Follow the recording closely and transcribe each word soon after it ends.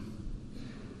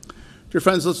Dear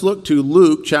friends, let's look to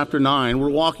Luke chapter 9. We're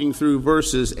walking through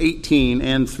verses 18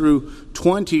 and through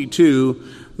 22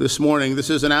 this morning. This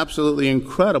is an absolutely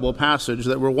incredible passage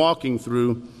that we're walking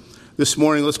through this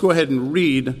morning. Let's go ahead and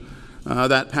read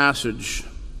that passage.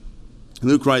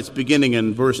 Luke writes, beginning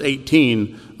in verse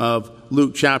 18 of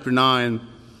Luke chapter 9.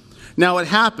 Now it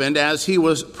happened, as he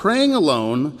was praying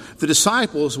alone, the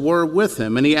disciples were with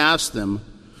him, and he asked them,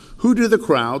 "Who do the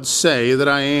crowds say that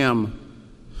I am?"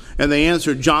 And they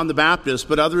answered, "John the Baptist,"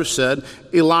 but others said,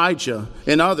 "Elijah,"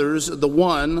 and others, "the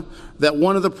one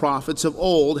of the prophets of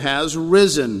old has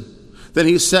risen." Then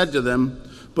he said to them,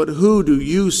 "But who do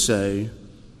you say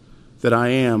that I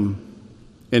am?"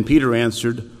 And Peter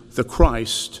answered, "The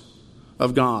Christ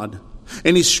of God."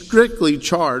 And he strictly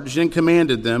charged and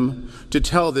commanded them to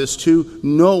tell this to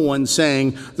no one,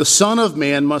 saying, "The Son of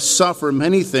Man must suffer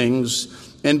many things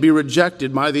and be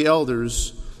rejected by the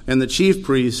elders and the chief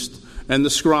priests and the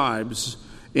scribes,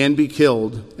 and be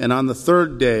killed, and on the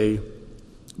third day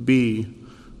be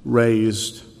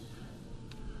raised."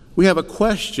 We have a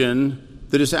question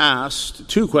that is asked,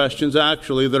 two questions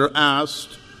actually, that are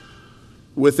asked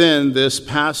within this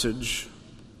passage.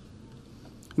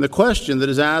 And the question that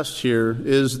is asked here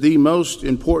is the most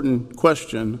important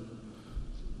question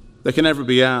that can ever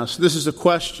be asked. This is a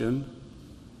question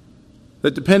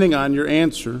that, depending on your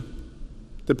answer,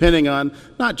 depending on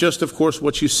not just, of course,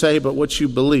 what you say, but what you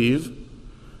believe,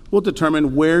 will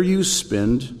determine where you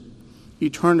spend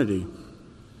eternity.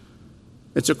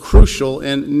 It's a crucial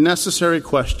and necessary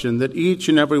question that each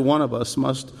and every one of us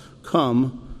must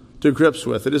come to grips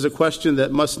with. It is a question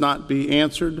that must not be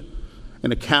answered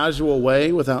in a casual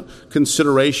way without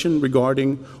consideration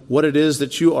regarding what it is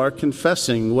that you are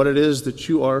confessing, what it is that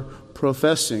you are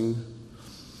professing.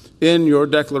 In your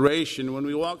declaration, when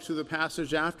we walk through the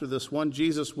passage after this one,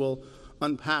 Jesus will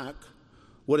unpack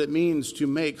what it means to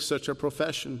make such a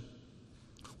profession,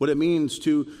 what it means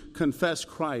to confess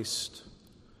Christ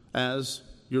as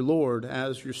your Lord,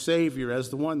 as your Savior, as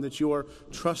the one that you are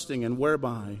trusting and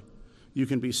whereby you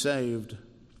can be saved.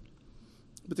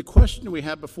 But the question we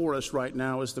have before us right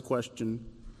now is the question,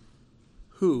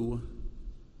 who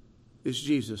is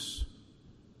Jesus?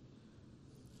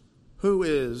 Who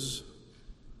is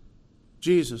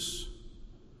Jesus?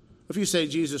 If you say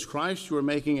Jesus Christ, you are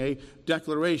making a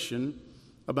declaration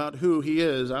about who he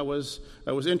is. I was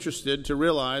interested to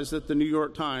realize that the New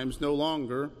York Times no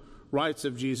longer writes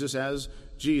of Jesus as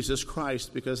Jesus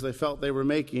Christ, because they felt they were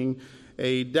making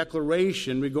a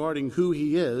declaration regarding who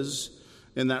he is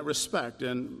in that respect.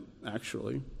 And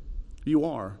actually, you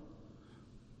are.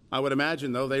 I would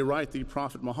imagine, though, they write the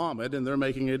Prophet Muhammad, and they're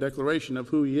making a declaration of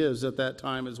who he is at that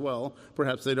time as well.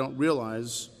 Perhaps they don't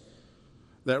realize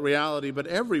that reality, but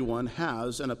everyone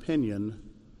has an opinion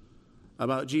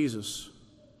about Jesus.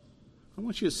 I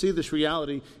want you to see this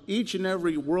reality. Each and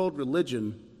every world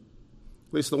religion,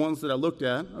 at least the ones that I looked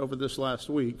at over this last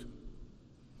week,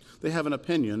 they have an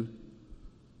opinion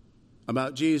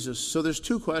about Jesus. So there's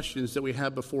two questions that we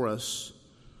have before us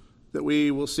that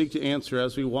we will seek to answer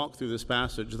as we walk through this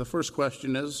passage. The first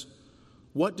question is,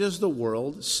 what does the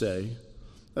world say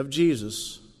of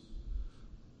Jesus?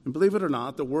 And believe it or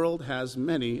not, the world has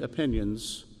many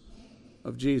opinions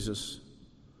of Jesus.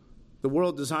 The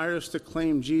world desires to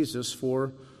claim Jesus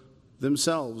for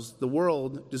themselves. The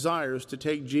world desires to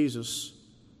take Jesus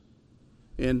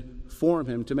and form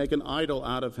him, to make an idol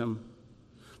out of him,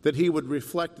 that he would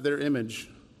reflect their image.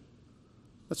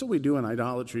 That's what we do in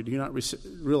idolatry. Do you not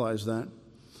realize that?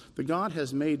 That God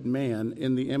has made man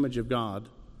in the image of God,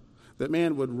 that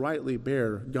man would rightly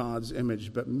bear God's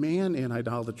image, but man in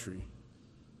idolatry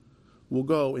will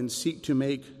go and seek to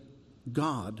make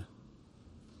God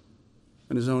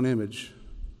in his own image.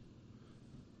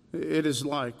 It is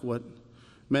like what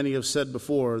many have said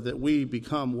before, that we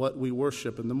become what we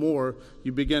worship. And the more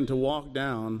you begin to walk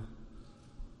down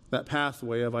that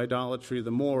pathway of idolatry, the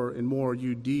more and more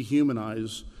you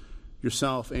dehumanize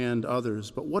yourself and others.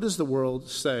 But what does the world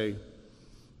say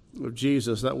of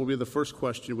Jesus? That will be the first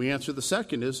question we answer. The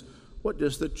second is, what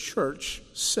does the church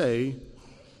say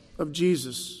of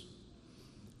Jesus?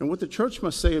 And what the church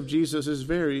must say of Jesus is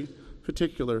very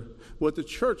particular. What the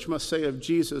church must say of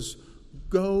Jesus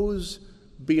goes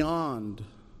beyond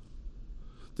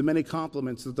the many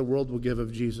compliments that the world will give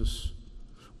of Jesus.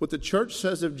 What the church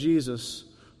says of Jesus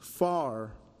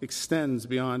far extends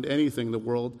beyond anything the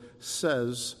world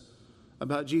says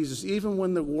about Jesus, even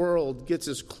when the world gets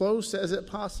as close as it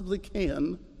possibly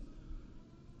can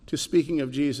to speaking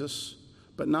of Jesus,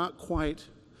 but not quite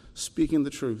speaking the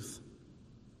truth.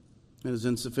 It is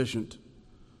insufficient.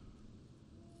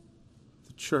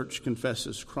 The church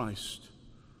confesses Christ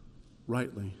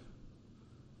rightly.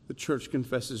 the church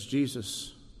confesses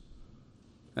Jesus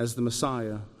as the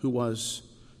Messiah who was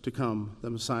to come, the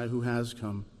Messiah who has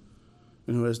come,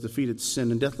 and who has defeated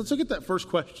sin and death. Let's look at that first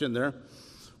question there.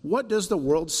 What does the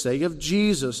world say of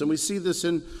Jesus? And we see this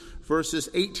in verses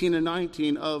 18 and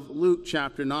 19 of Luke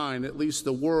chapter 9, at least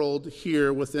the world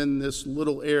here within this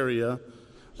little area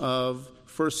of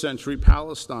first century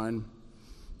Palestine.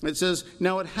 It says,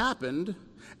 "Now it happened,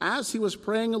 as he was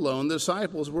praying alone, the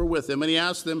disciples were with him, and he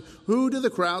asked them, 'Who do the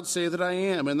crowd say that I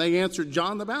am?' And they answered,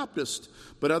 'John the Baptist,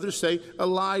 but others say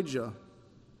Elijah,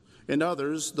 and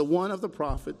others, the one of the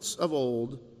prophets of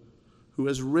old who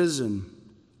has risen.'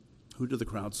 Who do the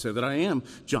crowd say that I am?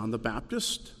 John the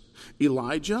Baptist?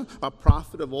 Elijah, a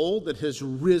prophet of old that has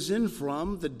risen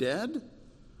from the dead?"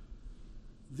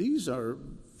 These are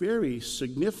very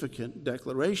significant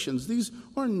declarations. These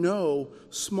are no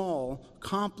small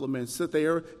compliments that they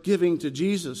are giving to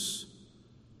Jesus.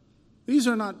 These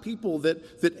are not people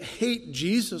that hate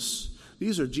Jesus.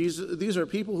 These are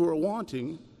people who are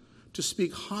wanting to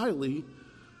speak highly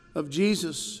of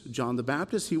Jesus. John the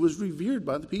Baptist, he was revered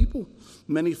by the people.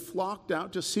 Many flocked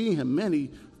out to see him. Many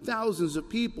thousands of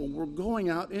people were going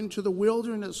out into the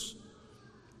wilderness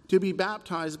to be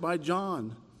baptized by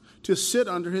John, to sit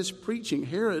under his preaching.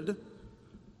 Herod,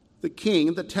 the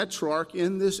king, the tetrarch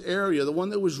in this area, the one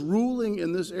that was ruling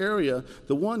in this area,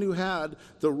 the one who had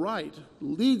the right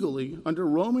legally under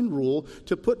Roman rule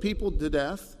to put people to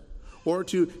death or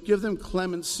to give them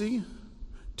clemency,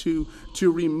 to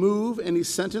remove any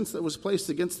sentence that was placed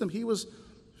against them, he was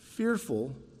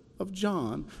fearful of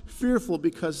John, fearful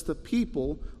because the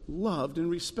people loved and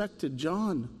respected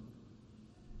John.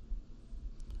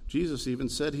 Jesus even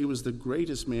said he was the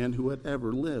greatest man who had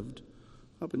ever lived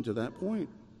up until that point.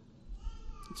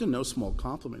 It's a no small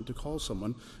compliment to call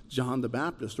someone John the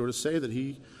Baptist or to say that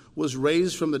he was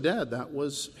raised from the dead. That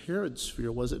was Herod's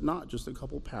fear, was it not? Just a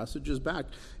couple passages back.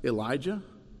 Elijah,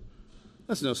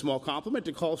 that's no small compliment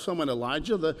to call someone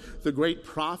Elijah, the great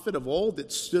prophet of old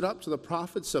that stood up to the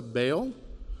prophets of Baal,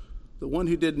 the one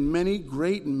who did many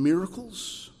great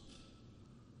miracles.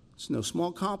 It's no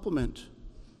small compliment.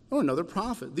 Or another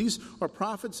prophet. These are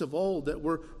prophets of old that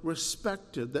were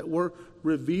respected, that were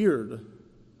revered,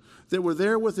 that were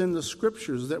there within the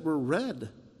scriptures, that were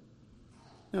read.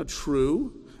 Now,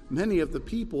 true, many of the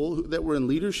people that were in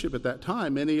leadership at that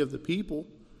time, many of the people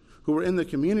who were in the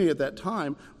community at that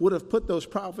time would have put those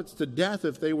prophets to death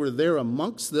if they were there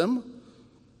amongst them.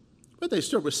 But they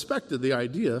still respected the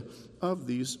idea of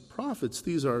these prophets.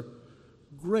 These are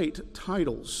great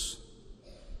titles,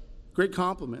 great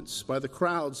compliments by the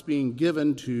crowds being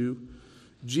given to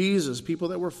Jesus, people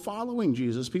that were following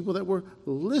Jesus, people that were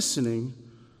listening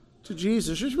to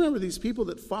Jesus. Just remember, these people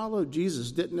that followed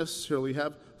Jesus didn't necessarily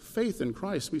have faith in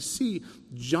Christ. We see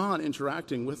John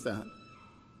interacting with that.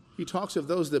 He talks of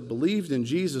those that believed in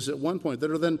Jesus at one point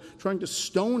that are then trying to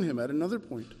stone him at another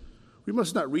point. We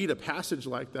must not read a passage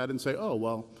like that and say, oh,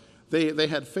 well, they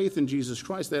had faith in Jesus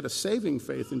Christ. They had a saving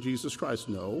faith in Jesus Christ.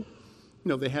 No,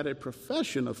 they had a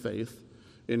profession of faith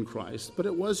in Christ, but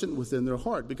it wasn't within their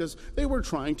heart because they were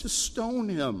trying to stone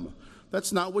him.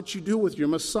 That's not what you do with your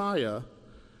Messiah.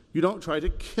 You don't try to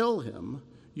kill him.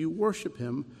 You worship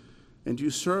him and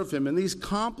you serve him. And these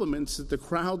compliments that the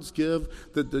crowds give,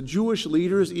 that the Jewish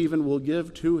leaders even will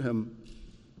give to him,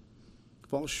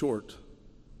 fall short.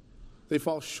 They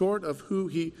fall short of who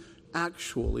he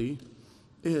actually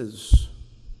is.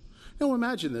 Now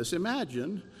imagine this.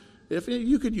 Imagine if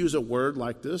you could use a word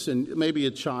like this, and maybe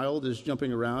a child is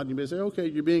jumping around. You may say, okay,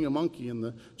 you're being a monkey, and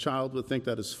the child would think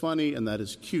that is funny and that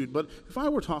is cute. But if I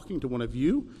were talking to one of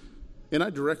you, and I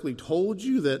directly told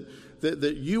you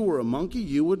that you were a monkey,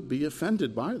 you would be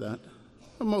offended by that.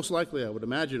 Well, most likely, I would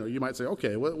imagine, or you might say,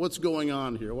 okay, what's going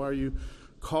on here? Why are you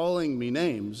calling me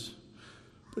names?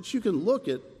 But you can look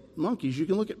at monkeys, you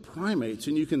can look at primates,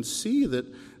 and you can see that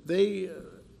they,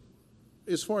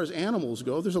 as far as animals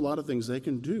go, there's a lot of things they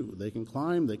can do. They can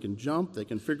climb, they can jump, they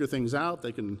can figure things out,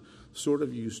 they can sort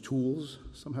of use tools.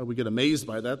 Somehow we get amazed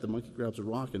by that. The monkey grabs a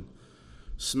rock and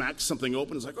smacks something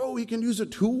open. It's like, oh, he can use a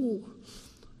tool.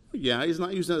 Yeah, he's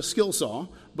not using a skill saw,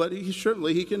 but he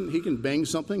can bang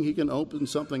something, he can open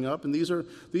something up, and these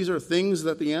are things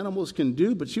that the animals can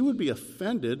do. But you would be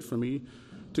offended for me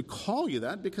to call you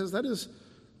that because that is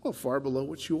far below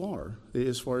what you are,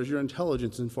 as far as your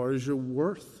intelligence, as far as your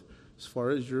worth, as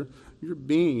far as your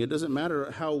being. It doesn't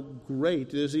matter how great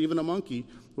it is, even a monkey.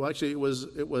 Well, actually, it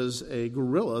was a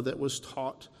gorilla that was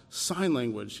taught sign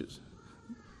language.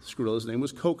 This gorilla's name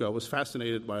was Koko. I was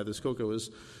fascinated by this. Koko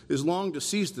is long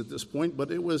deceased at this point,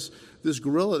 but it was this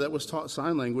gorilla that was taught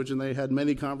sign language, and they had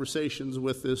many conversations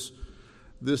with this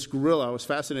this gorilla. I was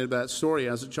fascinated by that story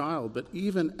as a child, but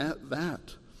even at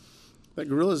that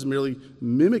gorilla is merely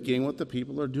mimicking what the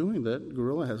people are doing. That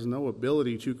gorilla has no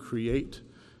ability to create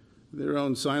their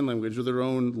own sign language or their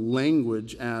own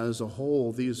language as a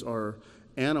whole. These are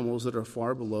animals that are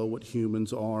far below what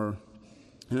humans are.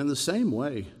 And in the same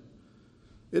way,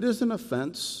 it is an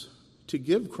offense to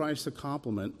give Christ a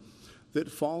compliment that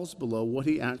falls below what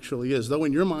he actually is. Though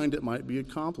in your mind it might be a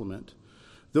compliment.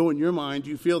 Though in your mind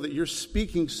you feel that you're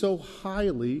speaking so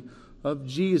highly of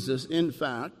Jesus, in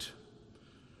fact,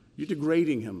 you're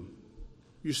degrading him.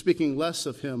 You're speaking less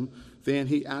of him than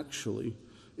he actually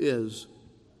is.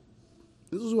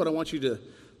 This is what I want you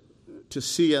to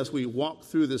see as we walk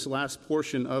through this last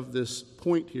portion of this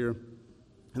point here.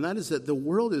 And that is that the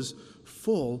world is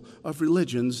full of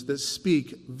religions that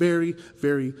speak very,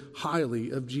 very highly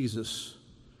of Jesus.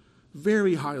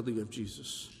 Very highly of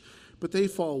Jesus. But they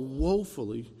fall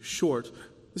woefully short.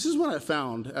 This is what I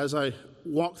found as I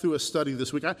walked through a study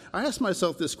this week. I asked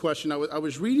myself this question. I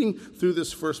was reading through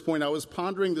this first point. I was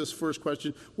pondering this first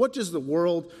question. What does the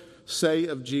world say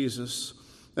of Jesus?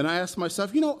 And I asked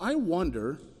myself, I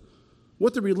wonder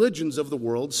what the religions of the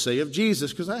world say of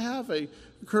Jesus, because I have a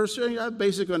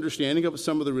basic understanding of what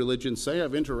some of the religions say.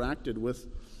 I've interacted with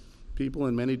people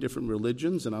in many different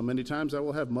religions, and many times I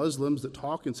will have Muslims that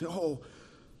talk and say, "Oh,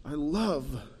 I love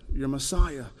your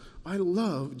Messiah. I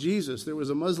love Jesus." There was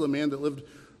a Muslim man that lived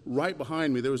right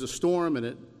behind me. There was a storm, and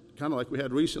it kind of like we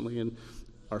had recently, and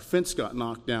our fence got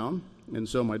knocked down, and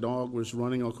so my dog was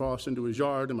running across into his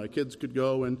yard, and my kids could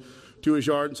go to his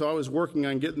yard, and so I was working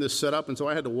on getting this set up, and so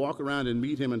I had to walk around and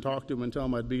meet him and talk to him and tell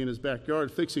him I'd be in his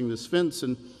backyard fixing this fence,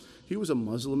 and he was a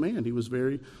Muslim man. He was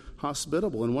very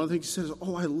hospitable, and one of the things he says,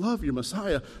 "Oh, I love your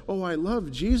Messiah. Oh, I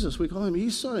love Jesus. We call him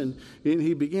Isa," and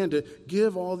he began to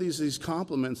give all these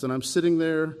compliments, and I'm sitting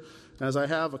there, as I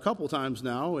have a couple times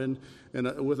now,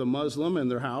 with a Muslim in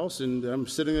their house, and I'm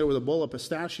sitting there with a bowl of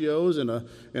pistachios and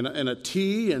a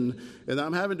tea, and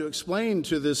I'm having to explain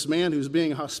to this man who's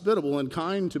being hospitable and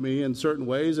kind to me in certain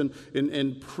ways,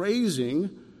 and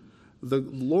praising the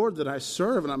Lord that I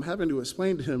serve, and I'm having to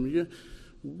explain to him,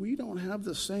 we don't have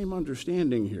the same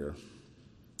understanding here.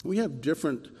 We have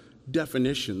different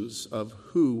definitions of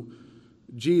who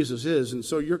Jesus is, and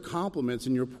so your compliments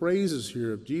and your praises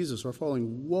here of Jesus are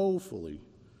falling woefully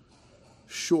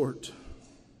short.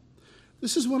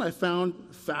 This is what I found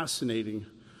fascinating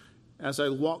as I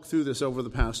walked through this over the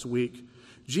past week.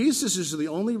 Jesus is the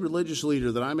only religious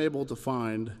leader that I'm able to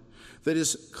find that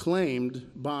is claimed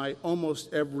by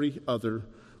almost every other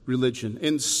religion.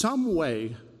 In some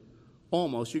way,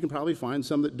 almost, you can probably find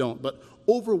some that don't, but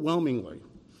overwhelmingly,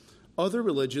 other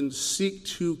religions seek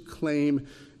to claim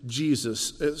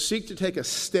Jesus, seek to take a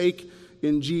stake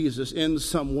in Jesus in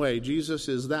some way. Jesus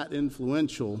is that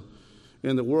influential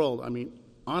in the world.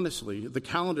 Honestly, the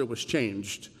calendar was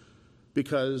changed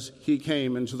because he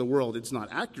came into the world. It's not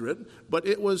accurate, but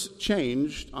it was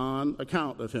changed on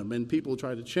account of him. And people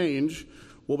try to change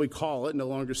what we call it, no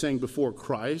longer saying before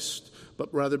Christ,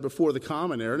 but rather before the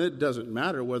common era. And it doesn't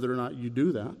matter whether or not you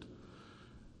do that.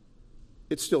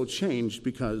 It's still changed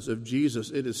because of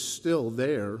Jesus. It is still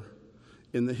there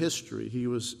in the history. He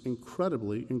was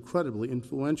incredibly, incredibly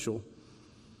influential.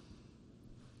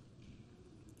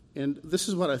 And this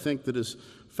is what I think that is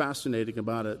fascinating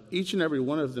about it. Each and every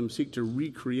one of them seek to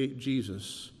recreate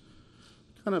Jesus,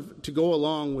 kind of to go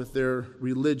along with their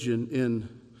religion in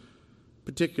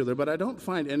particular. But I don't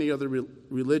find any other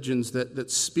religions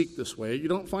that speak this way. You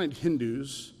don't find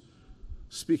Hindus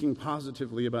speaking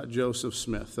positively about Joseph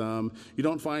Smith. You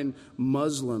don't find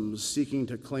Muslims seeking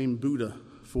to claim Buddha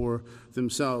for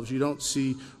themselves. You don't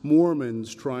see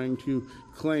Mormons trying to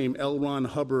claim L. Ron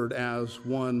Hubbard as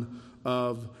one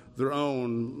of their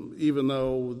own, even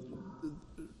though,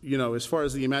 as far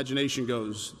as the imagination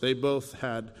goes, they both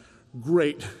had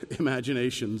great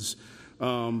imaginations.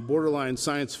 Borderline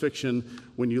science fiction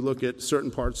when you look at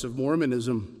certain parts of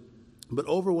Mormonism. But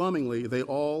overwhelmingly, they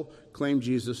all claim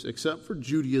Jesus, except for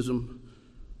Judaism.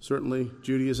 Certainly,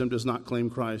 Judaism does not claim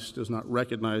Christ, does not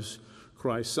recognize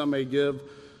Christ. Some may give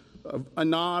a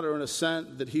nod or an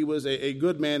assent that he was a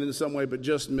good man in some way, but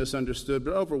just misunderstood.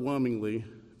 But overwhelmingly,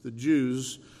 the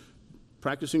Jews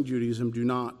practicing Judaism do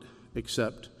not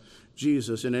accept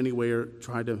Jesus in any way or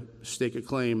try to stake a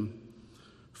claim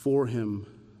for him.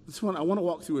 This one, I want to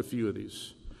walk through a few of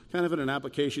these, kind of in an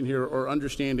application here or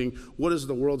understanding what does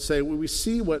the world say. We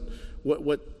see what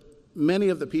many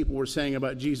of the people were saying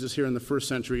about Jesus here in the first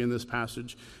century in this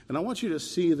passage. And I want you to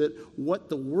see that what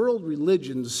the world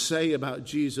religions say about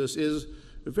Jesus is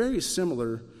very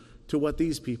similar to what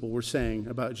these people were saying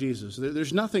about Jesus.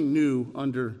 There's nothing new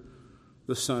under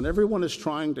the Son. Everyone is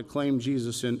trying to claim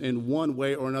Jesus in one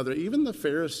way or another. Even the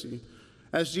Pharisee,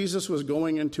 as Jesus was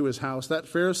going into his house, that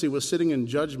Pharisee was sitting in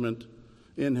judgment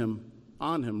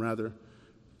on him,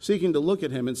 seeking to look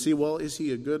at him and see, well, is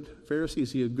he a good Pharisee?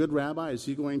 Is he a good rabbi? Is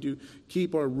he going to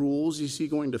keep our rules? Is he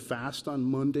going to fast on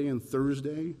Monday and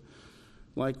Thursday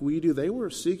like we do? They were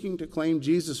seeking to claim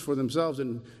Jesus for themselves,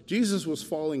 and Jesus was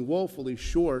falling woefully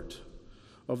short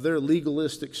of their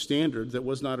legalistic standard that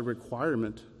was not a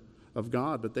requirement of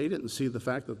God, but they didn't see the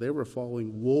fact that they were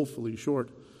falling woefully short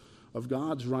of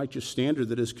God's righteous standard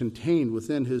that is contained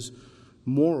within his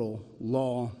moral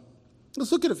law.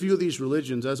 Let's look at a few of these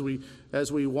religions as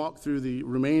we walk through the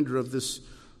remainder of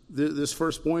this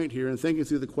first point here and thinking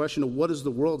through the question of what does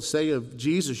the world say of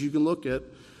Jesus. You can look at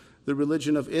the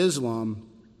religion of Islam,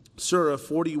 Surah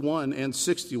 41 and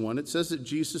 61. It says that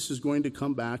Jesus is going to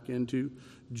come back and to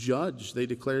judge. They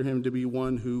declare him to be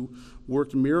one who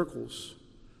worked miracles.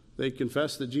 They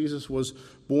confess that Jesus was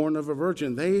born of a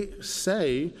virgin. They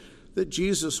say that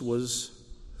Jesus was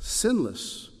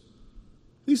sinless.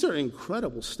 These are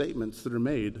incredible statements that are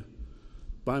made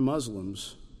by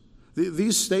Muslims.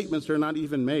 These statements are not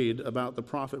even made about the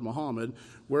Prophet Muhammad,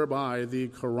 whereby the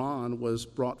Quran was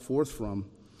brought forth from.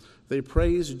 They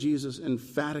praise Jesus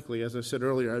emphatically, as I said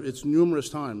earlier. It's numerous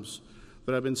times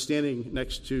that I've been standing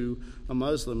next to a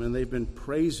Muslim, and they've been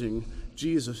praising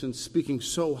Jesus and speaking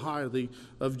so highly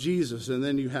of Jesus. And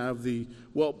then you have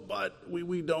but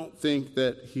we don't think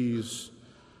that he's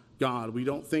God. We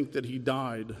don't think that he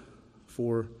died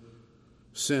for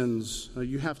sins.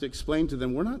 You have to explain to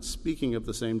them, we're not speaking of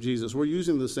the same Jesus. We're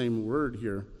using the same word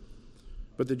here.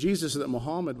 But the Jesus that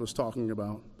Muhammad was talking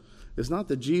about is not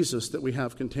the Jesus that we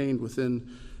have contained within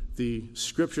the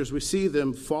Scriptures. We see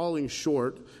them falling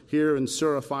short. Here in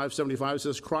Surah 575 it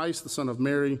says, Christ, the son of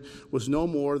Mary, was no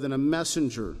more than a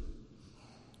messenger.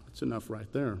 That's enough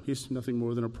right there. He's nothing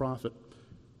more than a prophet.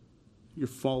 You're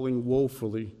falling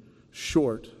woefully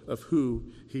short of who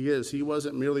he is. He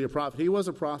wasn't merely a prophet. He was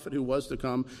a prophet who was to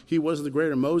come. He was the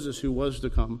greater Moses who was to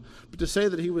come. But to say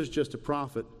that he was just a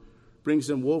prophet brings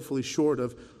them woefully short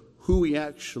of who he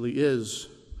actually is.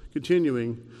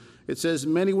 Continuing, it says,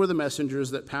 many were the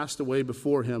messengers that passed away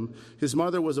before him. His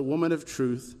mother was a woman of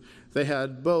truth. They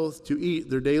had both to eat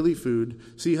their daily food.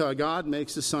 See how God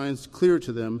makes the signs clear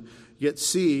to them, yet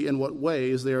see in what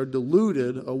ways they are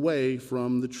deluded away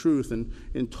from the truth. And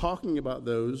in talking about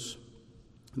those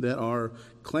that are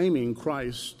claiming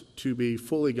Christ to be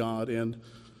fully God and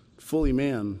fully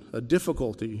man, a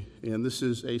difficulty, and this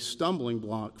is a stumbling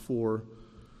block for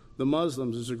the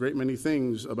Muslims. There's a great many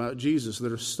things about Jesus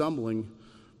that are stumbling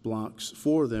blocks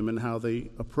for them and how they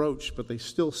approach, but they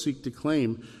still seek to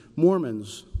claim.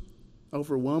 Mormons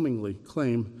overwhelmingly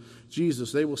claim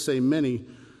Jesus. They will say many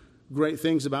great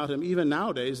things about him. Even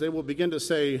nowadays, they will begin to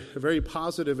say very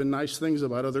positive and nice things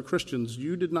about other Christians.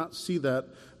 You did not see that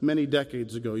many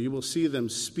decades ago. You will see them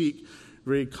speak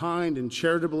very kind and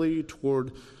charitably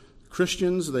toward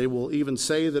Christians. They will even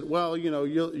say that, well,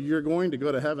 you're going to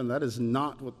go to heaven. That is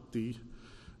not what the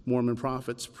Mormon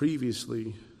prophets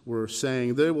previously were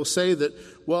saying. They will say that,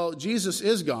 well, Jesus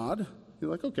is God. You're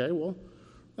like, okay, well,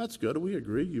 that's good. We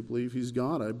agree. You believe he's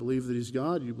God. I believe that he's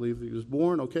God. You believe that he was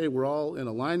born. Okay, we're all in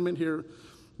alignment here.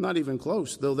 Not even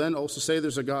close. They'll then also say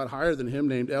there's a God higher than him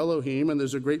named Elohim, and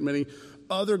there's a great many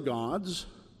other gods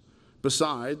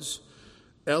besides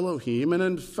Elohim. And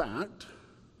in fact,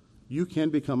 you can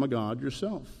become a god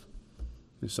yourself.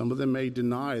 And some of them may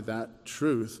deny that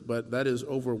truth, but that is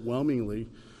overwhelmingly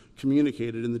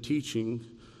communicated in the teaching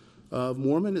of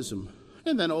Mormonism.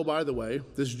 And then, oh, by the way,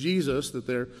 this Jesus that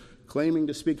they're claiming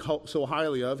to speak so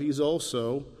highly of, he's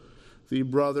also the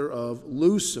brother of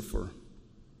Lucifer.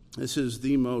 This is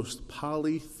the most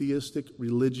polytheistic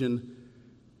religion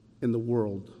in the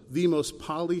world. The most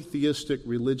polytheistic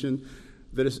religion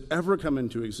that has ever come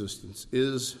into existence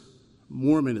is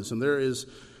Mormonism. There is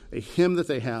a hymn that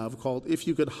they have called If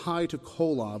You Could Hie to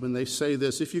Kolob, and they say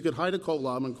this: if you could hie to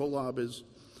Kolob, and Kolob is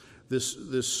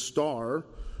this star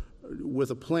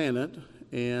with a planet,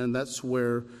 and that's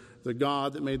where the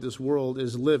God that made this world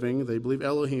is living. They believe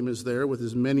Elohim is there with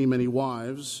his many, many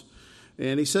wives.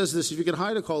 And he says this: if you could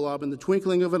hide a Kolob in the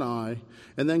twinkling of an eye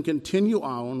and then continue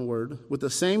onward with the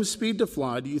same speed to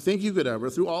fly, do you think you could ever,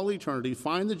 through all eternity,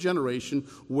 find the generation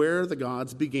where the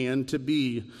gods began to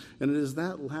be? And it is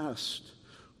that last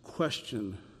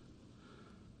question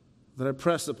that I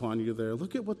press upon you there.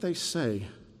 Look at what they say.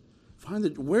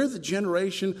 Find where the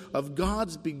generation of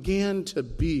gods began to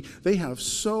be. They have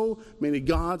so many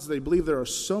gods. They believe there are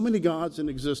so many gods in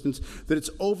existence that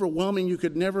it's overwhelming. You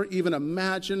could never even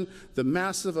imagine the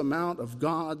massive amount of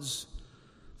gods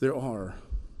there are.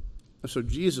 And so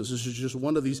Jesus is just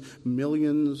one of these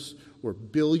millions or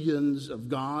billions of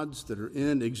gods that are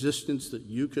in existence that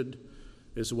you could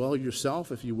as well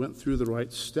yourself, if you went through the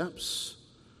right steps,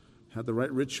 had the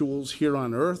right rituals here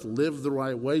on earth, lived the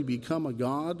right way, become a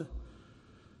god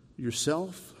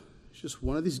yourself. It's just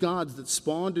one of these gods that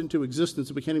spawned into existence,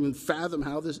 and we can't even fathom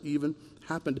how this even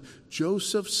happened.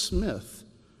 Joseph Smith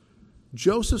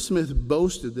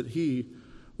boasted that he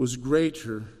was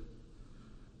greater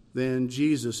than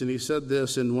Jesus, and he said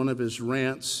this in one of his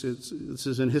rants. This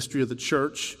is in History of the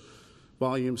Church,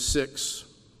 Volume 6.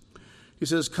 He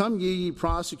says, "Come ye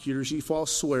prosecutors, ye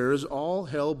false swearers, all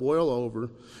hell boil over,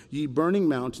 ye burning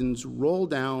mountains, roll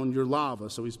down your lava."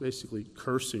 So he's basically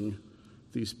cursing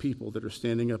these people that are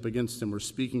standing up against him or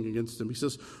speaking against him. He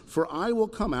says, "For I will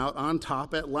come out on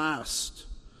top at last.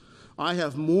 I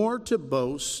have more to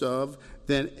boast of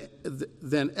than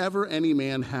ever any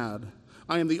man had.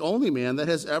 I am the only man that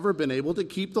has ever been able to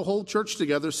keep the whole church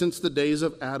together since the days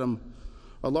of Adam.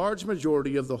 A large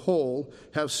majority of the whole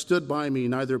have stood by me.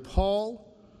 Neither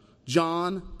Paul,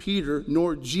 John, Peter,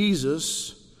 nor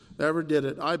Jesus ever did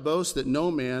it. I boast that no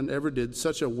man ever did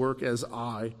such a work as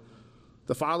I.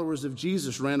 The followers of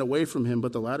Jesus ran away from him,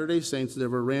 but the Latter-day Saints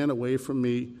never ran away from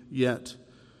me yet.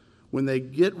 When they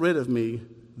get rid of me,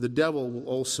 the devil will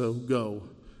also go."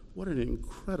 What an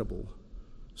incredible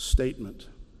statement.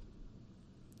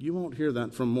 You won't hear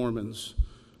that from Mormons,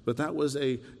 but that was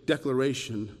a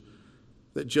declaration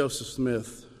that Joseph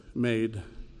Smith made.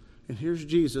 And here's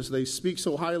Jesus. They speak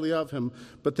so highly of him,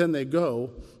 but then they go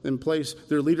and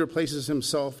their leader places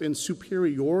himself in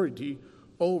superiority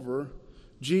over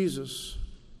Jesus.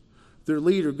 Their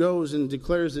leader goes and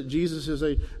declares that Jesus is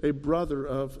a brother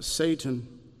of Satan.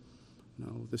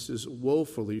 No, this is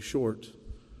woefully short,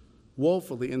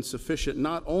 woefully insufficient,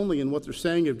 not only in what they're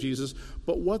saying of Jesus,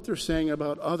 but what they're saying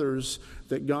about others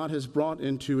that God has brought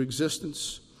into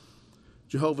existence.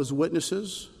 Jehovah's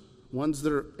Witnesses, ones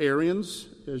that are Arians,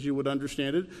 as you would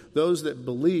understand it, those that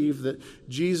believe that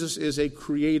Jesus is a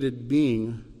created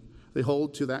being. They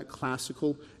hold to that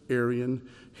classical Arian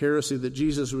heresy that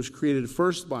Jesus was created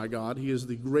first by God. He is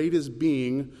the greatest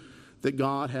being that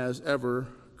God has ever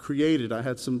created. I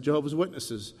had some Jehovah's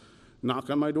Witnesses knock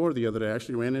on my door the other day. I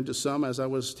actually ran into some as I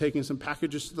was taking some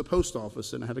packages to the post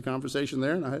office, and I had a conversation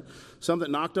there, and I had some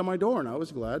that knocked on my door, and I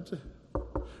was glad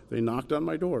they knocked on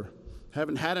my door.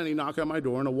 Haven't had any knock on my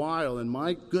door in a while, and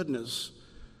my goodness,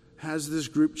 has this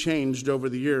group changed over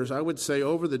the years. I would say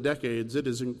over the decades, it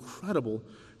is incredible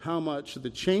how much the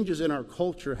changes in our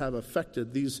culture have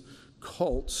affected these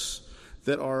cults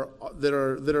that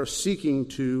are seeking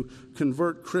to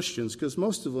convert Christians, because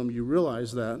most of them, you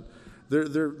realize that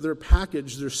their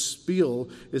package, their spiel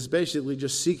is basically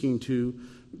just seeking to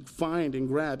find and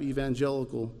grab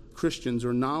evangelical Christians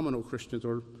or nominal Christians,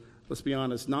 or let's be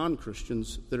honest,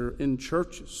 non-Christians that are in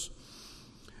churches.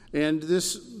 And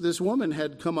this woman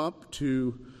had come up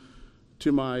to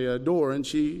my door, and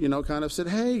she, kind of said,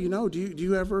 "Hey, do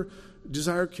you ever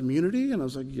desire community?" And I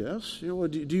was like, "Yes."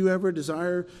 Do you ever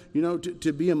desire,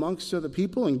 to be amongst other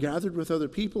people and gathered with other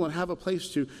people and have a place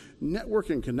to network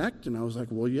and connect? And I was like,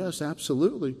 "Well, yes,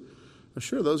 absolutely.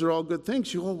 Sure, those are all good things."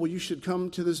 She, "Oh, well, you should come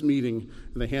to this meeting."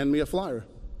 And they hand me a flyer.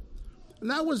 And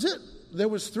that was it. There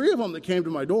was 3 of them that came to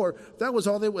my door. That was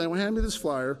all they handed me, this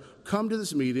flyer, come to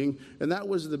this meeting, and that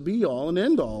was the be-all and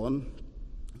end-all. And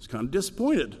I was kind of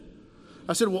disappointed.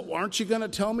 I said, "Well, aren't you going to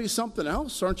tell me something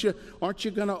else? Aren't you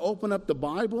going to open up the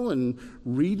Bible and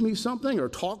read me something or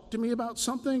talk to me about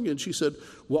something?" And she said,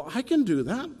 "Well, I can do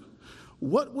that.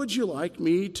 What would you like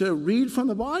me to read from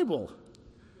the Bible?"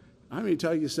 I'm going to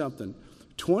tell you something.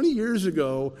 20 years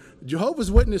ago,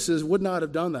 Jehovah's Witnesses would not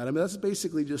have done that. I mean, that's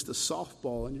basically just a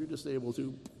softball, and you're just able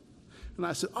to. And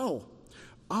I said, "Oh,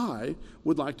 I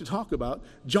would like to talk about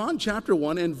John chapter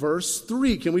 1 and verse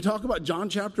 3. Can we talk about John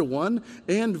chapter 1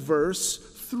 and verse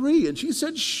 3? And she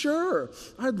said, "Sure.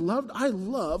 I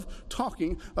love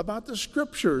talking about the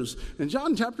scriptures." And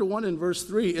John chapter 1 and verse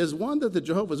 3 is one that the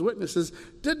Jehovah's Witnesses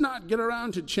did not get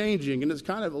around to changing, and it's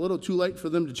kind of a little too late for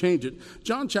them to change it.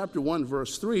 John chapter 1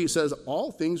 verse 3 says, "All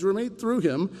things were made through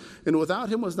him, and without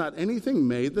him was not anything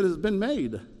made that has been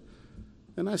made."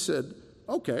 And I said,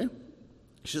 "Okay."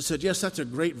 She said, "Yes, that's a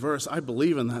great verse. I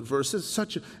believe in that verse. It's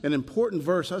such an important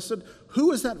verse." I said,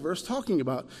 "Who is that verse talking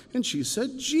about?" And she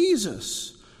said,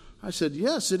 "Jesus." I said,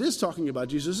 "Yes, it is talking about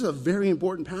Jesus. This is a very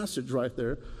important passage right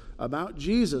there about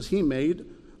Jesus.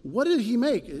 What did he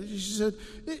make?" She said,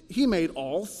 "He made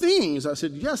all things." I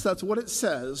said, "Yes, that's what it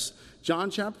says.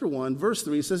 John chapter 1, verse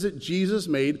 3 says that Jesus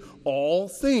made all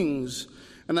things."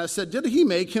 And I said, "Did he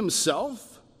make himself?"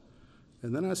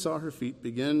 And then I saw her feet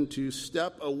begin to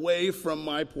step away from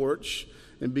my porch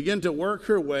and began to work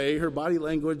her way. Her body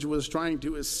language was trying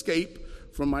to escape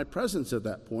from my presence at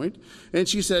that point. And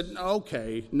she said,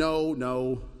 okay,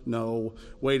 no,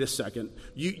 wait a second.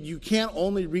 You can't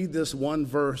only read this one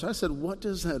verse. I said, what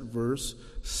does that verse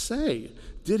say?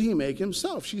 Did he make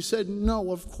himself? She said,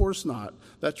 no, of course not.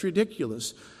 That's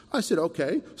ridiculous. I said,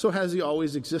 okay, so has he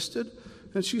always existed?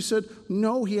 And she said,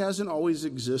 no, he hasn't always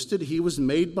existed. He was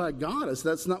made by God. I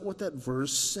said, that's not what that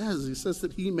verse says. He says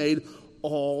that he made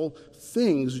all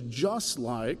things, just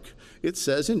like it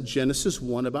says in Genesis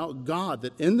 1 about God,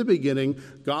 that in the beginning,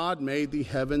 God made the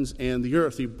heavens and the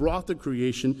earth. He brought the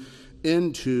creation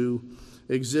into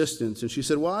existence. And she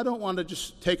said, well, I don't want to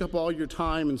just take up all your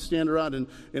time and stand around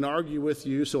and argue with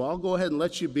you, so I'll go ahead and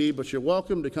let you be, but you're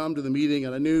welcome to come to the meeting.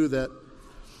 And I knew that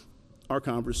our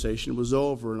conversation was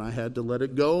over, and I had to let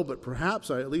it go, but perhaps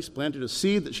I at least planted a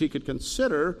seed that she could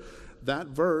consider that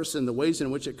verse and the ways in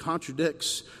which it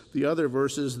contradicts the other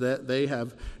verses that they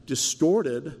have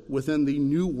distorted within the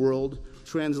New World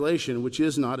Translation, which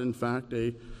is not, in fact,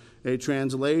 a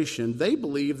translation. They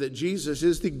believe that Jesus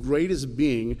is the greatest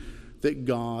being that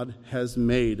God has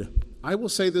made. I will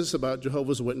say this about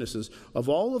Jehovah's Witnesses. Of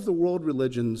all of the world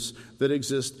religions that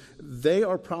exist, they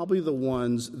are probably the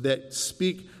ones that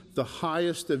speak the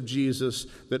highest of Jesus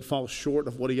that falls short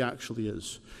of what he actually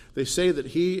is. They say that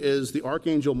he is the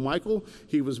Archangel Michael.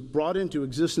 He was brought into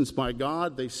existence by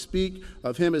God. They speak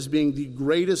of him as being the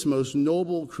greatest, most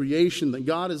noble creation that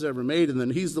God has ever made, and then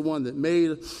he's the one that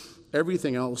made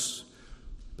everything else.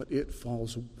 But it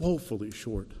falls woefully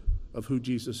short of who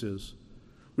Jesus is.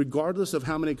 Regardless of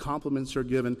how many compliments are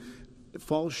given, it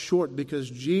falls short because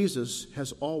Jesus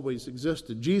has always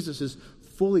existed. Jesus is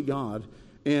fully God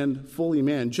and fully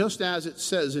man. Just as it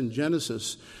says in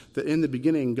Genesis that in the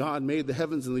beginning God made the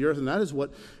heavens and the earth, and that is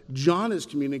what John is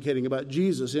communicating about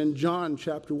Jesus. In John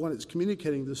chapter 1, it's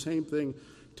communicating the same thing.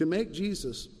 To make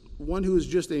Jesus one who is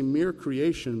just a mere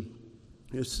creation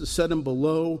is to set him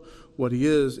below what he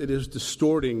is. It is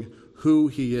distorting who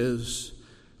he is.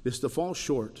 It's to fall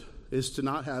short. Is to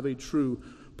not have a true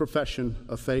profession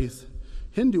of faith.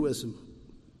 Hinduism,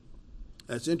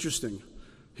 that's interesting.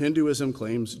 Hinduism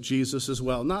claims Jesus as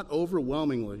well, not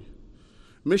overwhelmingly.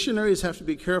 Missionaries have to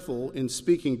be careful in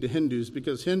speaking to Hindus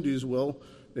because Hindus will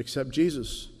accept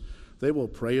Jesus. They will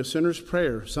pray a sinner's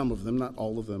prayer, some of them, not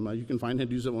all of them. You can find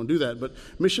Hindus that won't do that, but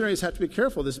missionaries have to be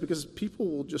careful of this because people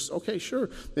will just, okay, sure,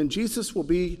 then Jesus will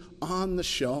be on the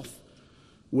shelf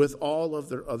with all of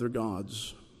their other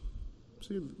gods.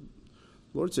 See, the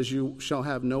Lord says, you shall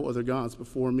have no other gods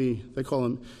before me. They call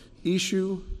him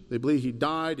Ishu. They believe he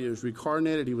died. He was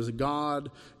reincarnated. He was a god,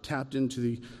 tapped into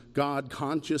the God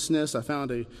consciousness. I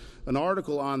found an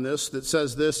article on this that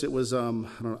says this. It was, I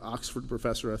don't know, Oxford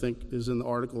professor, I think, is in the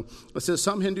article. It says,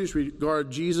 some Hindus regard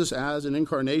Jesus as an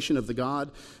incarnation of the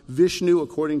god Vishnu.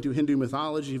 According to Hindu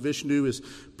mythology, Vishnu is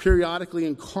periodically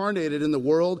incarnated in the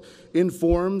world in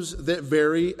forms that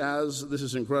vary as, this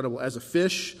is incredible, as a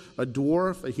fish, a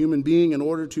dwarf, a human being, in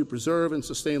order to preserve and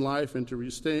sustain life and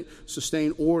to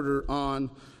sustain order on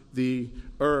the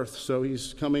earth. So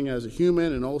he's coming as a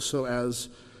human and also as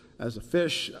a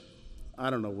fish. I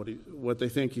don't know what they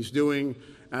think he's doing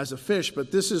as a fish,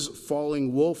 but this is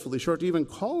falling woefully short. To even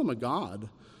call him a god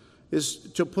is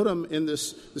to put him in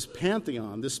this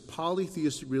pantheon, this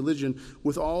polytheistic religion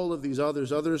with all of these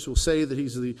others. Others will say that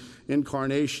he's the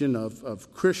incarnation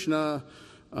of Krishna,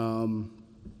 but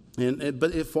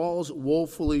it falls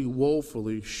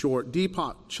woefully short.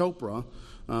 Deepak Chopra,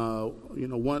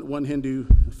 one Hindu,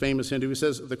 famous Hindu, who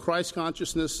says the Christ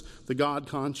consciousness, the God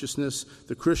consciousness,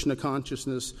 the Krishna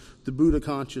consciousness, the Buddha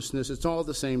consciousness, it's all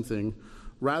the same thing.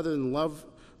 Rather than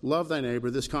love thy neighbor,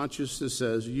 this consciousness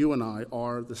says you and I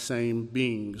are the same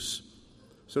beings.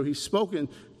 So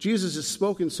Jesus is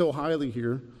spoken so highly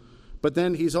here, but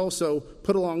then he's also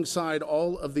put alongside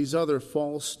all of these other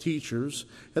false teachers,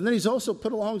 and then he's also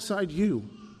put alongside you.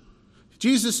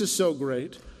 Jesus is so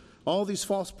great. All these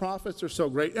false prophets are so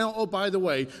great. And, oh, by the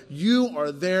way, you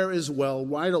are there as well,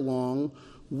 right along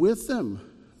with them.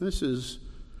 This is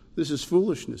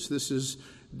foolishness. This is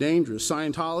dangerous.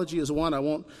 Scientology is one. I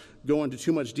won't go into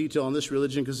too much detail on this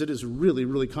religion because it is really,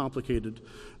 really complicated.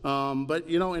 But,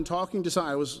 in talking to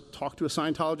I talked to a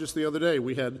Scientologist the other day.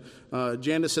 We had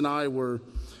Janice and I were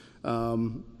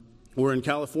in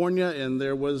California, and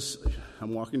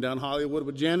I'm walking down Hollywood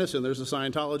with Janice, and there's a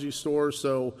Scientology store,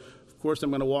 so of course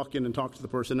I'm going to walk in and talk to the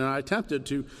person. And I attempted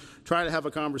to try to have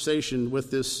a conversation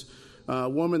with this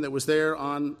woman that was there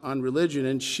on religion,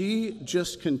 and she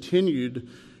just continued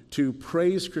to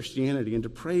praise Christianity and to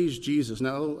praise Jesus.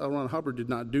 Now, L. Ron Hubbard did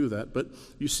not do that, but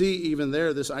you see even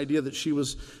there this idea that she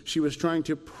was trying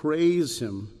to praise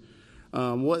him.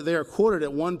 What they are quoted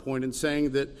at one point in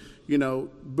saying that,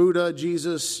 Buddha,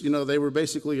 Jesus, they were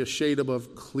basically a shade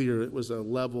above clear. It was a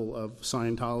level of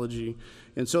Scientology.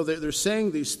 And so they're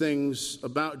saying these things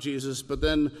about Jesus, but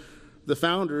then the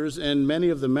founders and many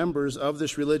of the members of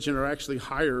this religion are actually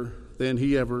higher than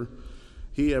he ever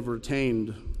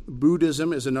attained.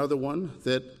 Buddhism is another one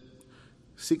that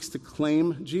seeks to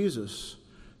claim Jesus,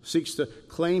 seeks to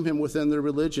claim him within their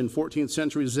religion. 14th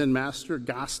century Zen master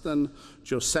Gaston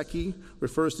Joseki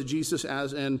refers to Jesus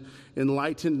as an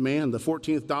enlightened man. The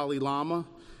 14th Dalai Lama,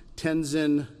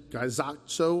 Tenzin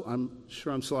Gyatso, I'm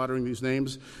sure I'm slaughtering these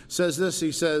names, says this.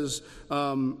 He says,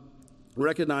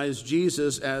 recognize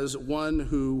Jesus as one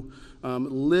who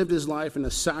lived his life in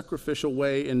a sacrificial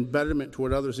way in betterment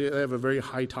toward others. They have a very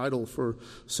high title for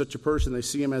such a person. They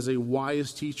see him as a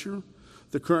wise teacher.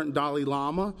 The current Dalai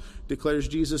Lama declares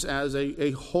Jesus as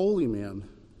a holy man.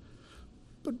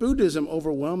 But Buddhism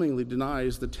overwhelmingly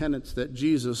denies the tenets that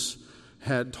Jesus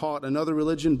had taught. Another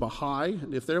religion, Baha'i,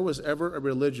 if there was ever a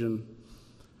religion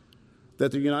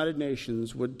that the United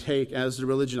Nations would take as the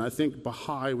religion, I think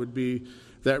Baha'i would be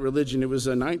that religion. It was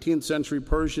a 19th century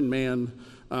Persian man,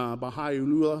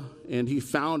 Baha'u'llah, and he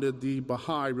founded the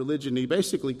Baha'i religion. He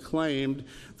basically claimed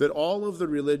that all of the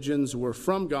religions were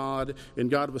from God, and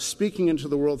God was speaking into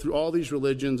the world through all these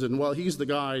religions, and he's the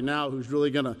guy now who's really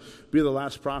going to be the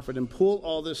last prophet and pull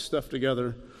all this stuff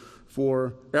together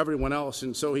for everyone else.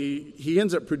 And so he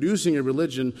ends up producing a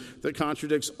religion that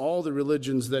contradicts all the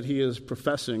religions that he is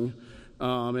professing,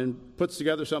 and puts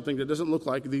together something that doesn't look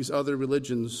like these other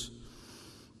religions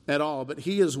at all. But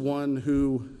he is one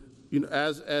who,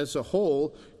 as a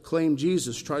whole, claimed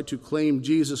Jesus, tried to claim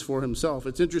Jesus for himself.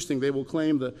 It's interesting, they will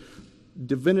claim the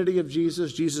divinity of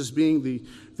Jesus, Jesus being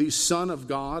the Son of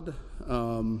God,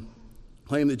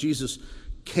 claim that Jesus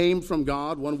came from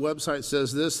God. One website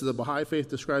says this: the Baha'i faith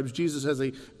describes Jesus as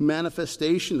a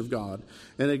manifestation of God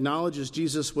and acknowledges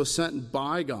Jesus was sent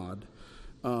by God.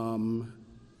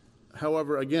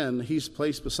 However, again, he's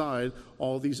placed beside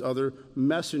all these other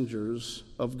messengers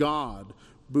of God: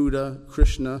 Buddha,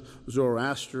 Krishna,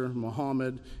 Zoroaster,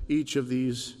 Muhammad, each of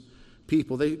these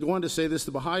people. They go on to say this: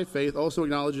 the Baha'i faith also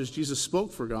acknowledges Jesus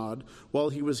spoke for God while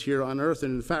he was here on earth,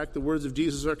 and in fact, the words of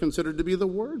Jesus are considered to be the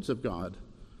words of God.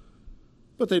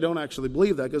 But they don't actually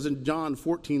believe that, because in John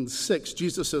 14:6,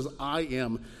 Jesus says, I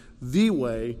am the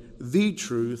way, the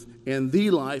truth, and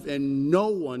the life, and no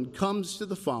one comes to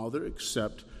the Father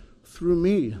except through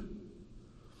me.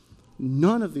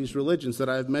 None of these religions that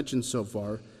I have mentioned so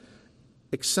far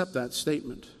accept that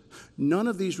statement. None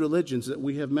of these religions that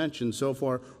we have mentioned so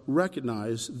far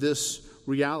recognize this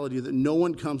reality that no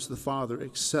one comes to the Father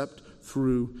except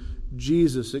through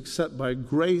Jesus, except by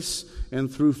grace and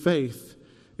through faith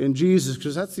in Jesus,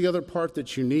 because that's the other part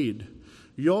that you need.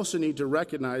 You also need to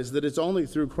recognize that it's only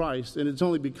through Christ, and it's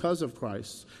only because of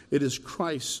Christ. It is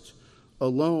Christ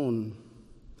alone.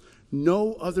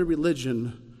 No other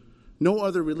religion, no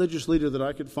other religious leader that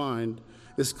I could find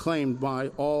is claimed by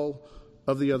all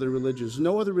of the other religions.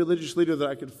 No other religious leader that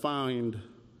I could find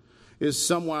is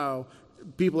somehow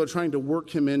people are trying to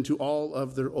work him into all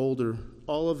of their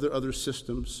other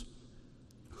systems.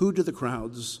 Who do the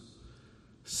crowds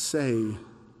say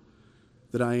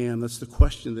that I am? That's the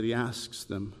question that he asks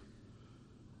them.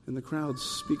 And the crowds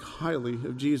speak highly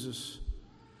of Jesus.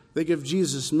 They give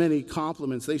Jesus many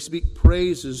compliments. They speak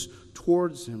praises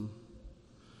towards him.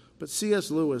 But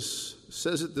C.S. Lewis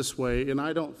says it this way, and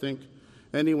I don't think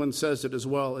anyone says it as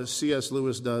well as C.S.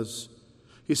 Lewis does.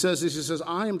 He says this, he says,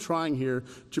 I am trying here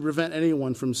to prevent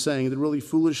anyone from saying the really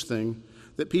foolish thing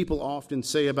that people often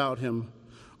say about him.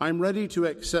 I'm ready to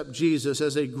accept Jesus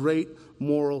as a great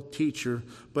moral teacher,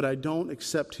 but I don't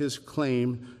accept his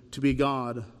claim to be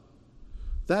God.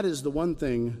 That is the one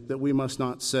thing that we must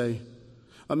not say.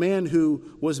 A man who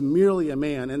was merely a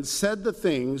man and said the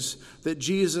things that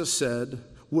Jesus said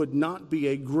would not be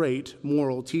a great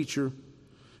moral teacher.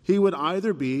 He would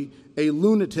either be a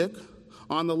lunatic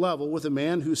on the level with a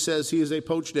man who says he is a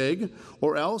poached egg,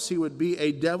 or else he would be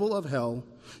a devil of hell.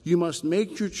 You must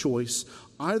make your choice.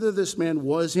 Either this man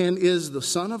was and is the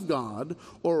Son of God,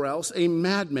 or else a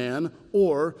madman,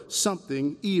 or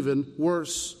something even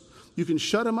worse. You can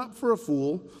shut him up for a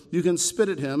fool, you can spit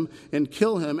at him and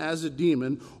kill him as a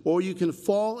demon, or you can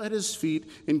fall at his feet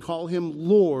and call him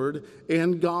Lord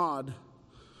and God.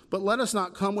 But let us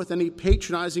not come with any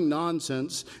patronizing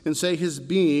nonsense and say his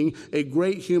being a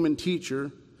great human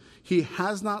teacher. He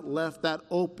has not left that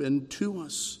open to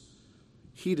us.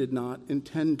 He did not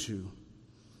intend to.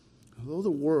 Although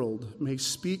the world may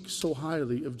speak so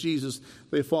highly of Jesus,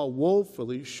 they fall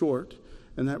woefully short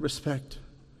in that respect.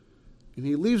 And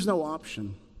he leaves no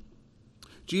option.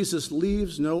 Jesus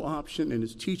leaves no option in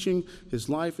his teaching, his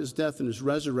life, his death, and his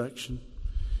resurrection.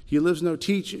 He leaves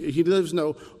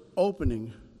no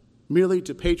opening merely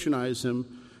to patronize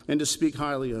him and to speak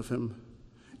highly of him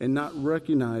and not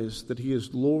recognize that he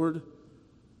is Lord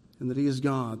and that he is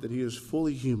God, that he is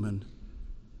fully human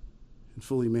and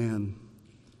fully man.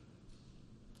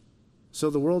 So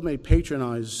the world may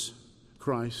patronize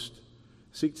Christ,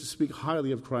 seek to speak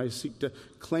highly of Christ, seek to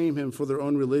claim him for their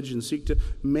own religion, seek to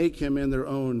make him in their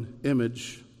own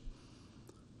image.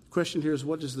 The question here is,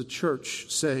 what does the church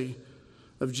say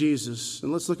of Jesus?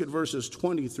 And let's look at verses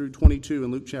 20 through 22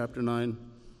 in Luke chapter 9.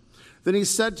 Then he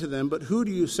said to them, "But who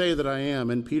do you say that I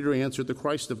am?" And Peter answered, "The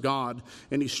Christ of God."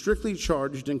 And he strictly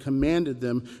charged and commanded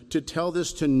them to tell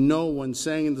this to no one,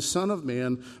 saying, "The Son of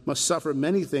Man must suffer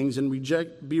many things and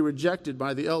be rejected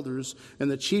by the elders and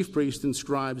the chief priests and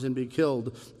scribes and be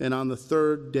killed, and on the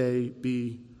third day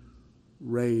be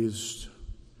raised."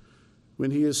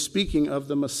 When he is speaking of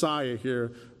the Messiah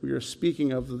here, we are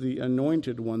speaking of the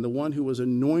anointed one, the one who was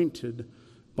anointed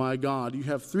by God. You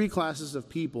have three classes of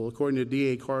people, according to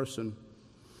D.A. Carson,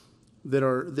 that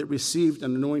received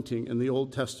an anointing in the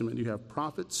Old Testament. You have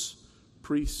prophets,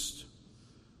 priests,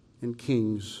 and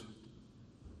kings.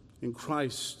 And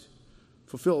Christ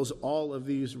fulfills all of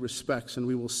these respects, and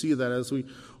we will see that as we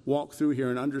walk through here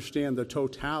and understand the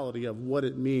totality of what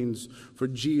it means for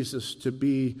Jesus to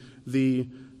be the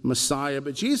Messiah.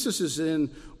 But Jesus is in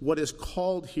what is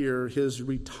called here his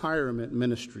retirement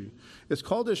ministry. It's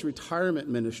called his retirement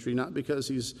ministry not because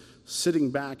he's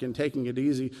sitting back and taking it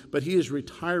easy, but he is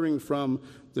retiring from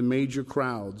the major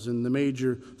crowds and the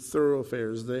major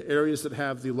thoroughfares, the areas that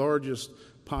have the largest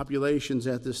populations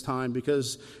at this time,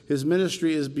 because his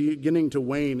ministry is beginning to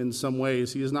wane in some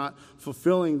ways. He is not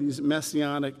fulfilling these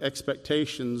messianic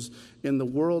expectations in the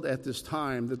world at this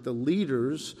time that the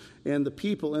leaders and the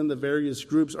people in the various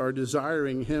groups are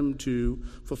desiring him to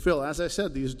fulfill. As I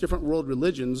said, these different world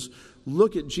religions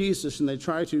look at Jesus and they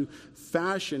try to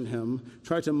fashion him,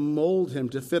 try to mold him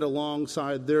to fit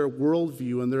alongside their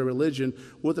worldview and their religion.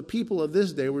 Well, the people of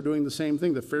this day were doing the same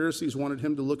thing. The Pharisees wanted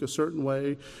him to look a certain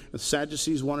way. The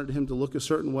Sadducees wanted him to look a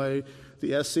certain way.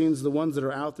 The Essenes, the ones that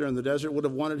are out there in the desert, would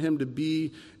have wanted him to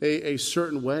be a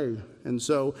certain way. And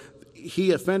so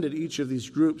he offended each of these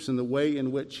groups in the way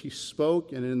in which he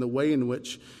spoke and in the way in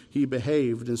which he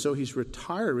behaved. And so he's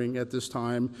retiring at this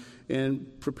time and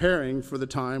preparing for the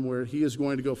time where he is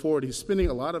going to go forward. He's spending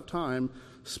a lot of time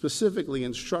specifically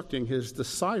instructing his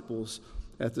disciples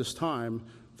at this time.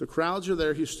 The crowds are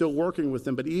there. He's still working with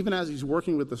them. But even as he's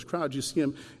working with this crowd, you see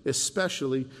him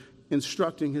especially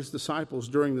instructing his disciples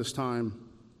during this time.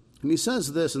 And he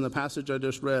says this in the passage I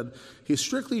just read. He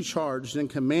strictly charged and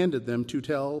commanded them to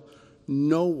tell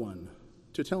no one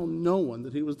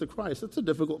that he was the Christ. That's a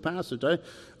difficult passage.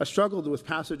 I struggled with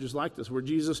passages like this where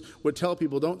Jesus would tell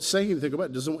people, don't say anything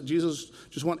about it. Doesn't Jesus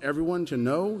just want everyone to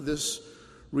know this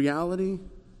reality?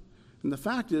 And the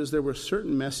fact is there were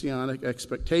certain messianic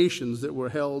expectations that were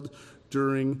held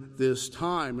during this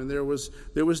time. And there was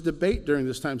debate during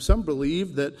this time. Some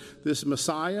believed that this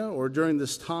Messiah, or during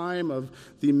this time of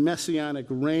the messianic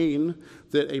reign,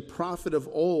 that a prophet of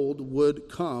old would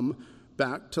come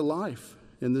back to life.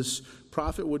 And this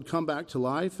prophet would come back to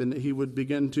life and he would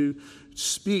begin to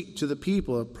speak to the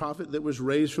people, a prophet that was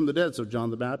raised from the dead. So John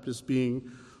the Baptist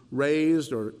being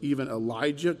raised, or even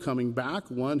Elijah coming back,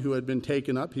 one who had been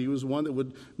taken up. He was one that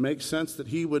would make sense that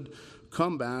he would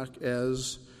come back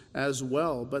as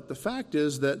well. But the fact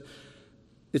is that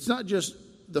it's not just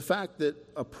the fact that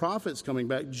a prophet's coming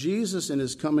back. Jesus in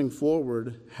his coming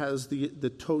forward has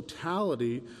the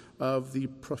totality of the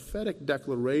prophetic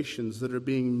declarations that are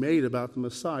being made about the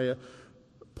Messiah,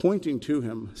 pointing to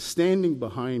him, standing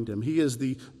behind him. He is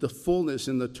the fullness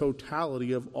and the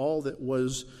totality of all that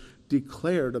was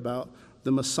declared about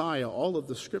the Messiah. All of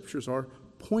the scriptures are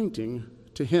pointing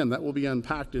to him. That will be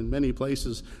unpacked in many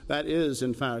places. That is,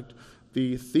 in fact,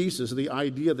 the thesis, the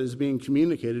idea that is being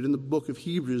communicated in the book of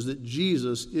Hebrews, that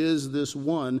Jesus is this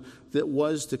one that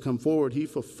was to come forward. He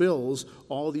fulfills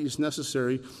all these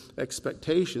necessary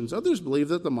expectations. Others believe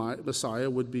that the Messiah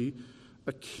would be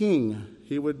a king.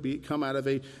 He would come out of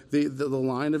the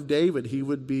line of David. He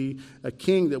would be a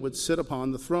king that would sit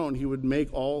upon the throne. He would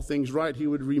make all things right. He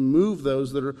would remove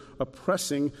those that are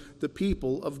oppressing the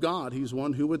people of God. He's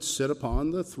one who would sit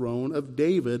upon the throne of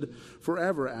David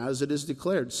forever, as it is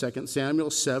declared. 2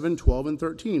 Samuel 7, 12, and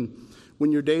 13.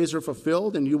 When your days are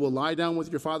fulfilled and you will lie down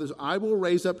with your fathers, I will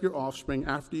raise up your offspring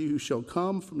after you who shall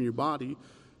come from your body,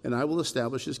 and I will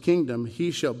establish his kingdom.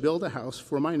 He shall build a house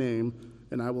for my name,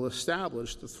 and I will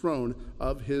establish the throne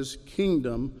of his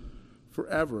kingdom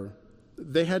forever.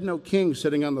 they had no king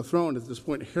sitting on the throne. At this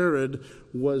point, Herod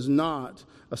was not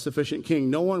a sufficient king.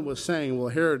 No one was saying, well,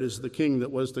 Herod is the king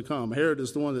that was to come. Herod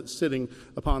is the one that's sitting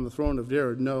upon the throne of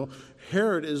David. No,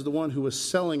 Herod is the one who was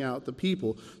selling out the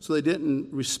people. So they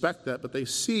didn't respect that, but they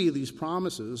see these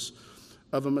promises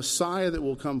of a Messiah that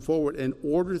will come forward and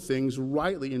order things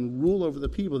rightly and rule over the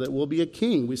people, that will be a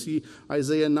king. We see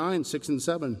Isaiah 9, 6 and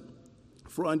 7.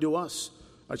 For unto us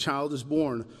a child is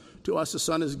born, to us a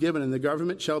son is given, and the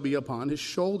government shall be upon his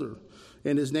shoulder.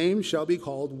 And his name shall be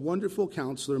called Wonderful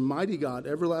Counselor, Mighty God,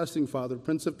 Everlasting Father,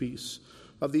 Prince of Peace.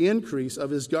 Of the increase of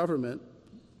his government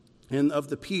and of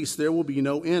the peace there will be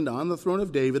no end on the throne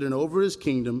of David and over his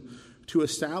kingdom, to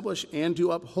establish and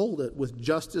to uphold it with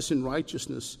justice and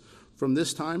righteousness from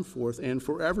this time forth and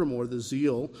forevermore. The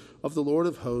zeal of the Lord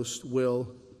of hosts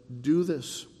will do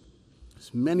this.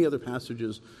 There's many other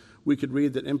passages we could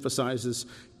read that emphasize this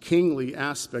kingly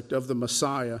aspect of the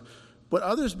Messiah. But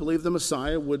others believe the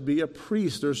Messiah would be a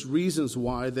priest. There's reasons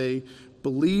why they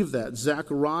believe that.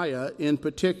 Zechariah in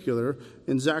particular,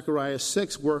 in Zechariah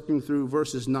 6, working through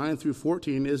verses 9 through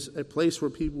 14, is a place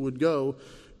where people would go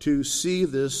to see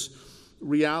this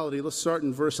reality. Let's start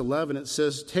in verse 11. It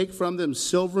says, take from them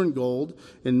silver and gold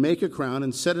and make a crown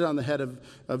and set it on the head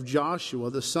of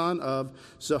Joshua, the son of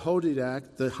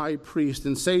Jehozadak, the high priest,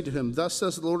 and say to him, thus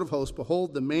says the Lord of hosts,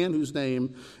 behold, the man whose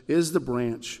name is the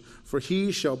branch, for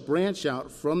he shall branch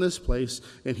out from this place,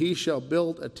 and he shall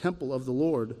build a temple of the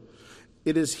Lord.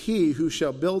 It is he who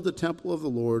shall build the temple of the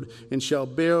Lord, and shall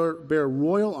bear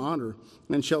royal honor,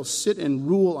 and shall sit and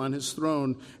rule on his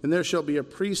throne. And there shall be a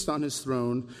priest on his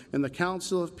throne, and the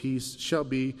council of peace shall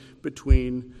be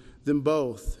between them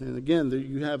both. And again,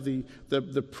 you have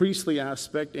the priestly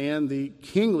aspect and the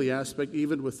kingly aspect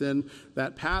even within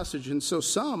that passage. And so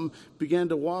some began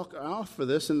to walk off for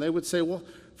this, and they would say, well,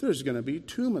 there's going to be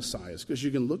two Messiahs, because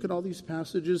you can look at all these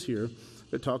passages here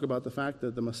that talk about the fact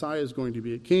that the Messiah is going to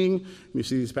be a king. And you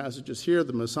see these passages here,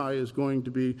 the Messiah is going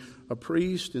to be a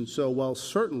priest. And so, well,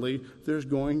 certainly there's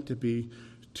going to be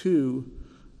two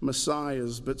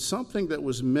Messiahs. But something that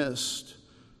was missed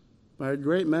by a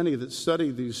great many that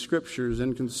studied these scriptures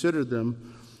and considered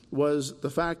them was the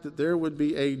fact that there would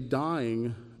be a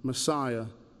dying Messiah,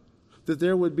 that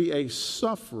there would be a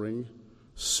suffering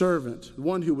servant,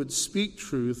 one who would speak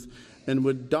truth and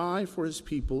would die for his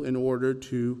people in order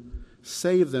to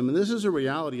save them. And this is a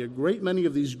reality. A great many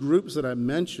of these groups that I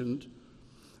mentioned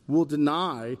will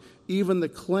deny even the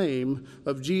claim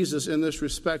of Jesus in this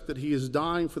respect, that he is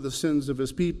dying for the sins of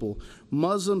his people.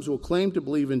 Muslims will claim to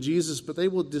believe in Jesus, but they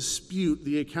will dispute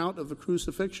the account of the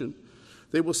crucifixion.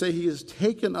 They will say he is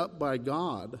taken up by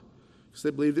God, because they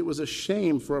believe it was a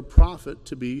shame for a prophet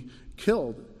to be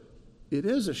killed. It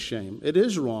is a shame. It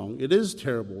is wrong. It is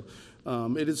terrible.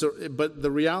 But the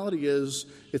reality is,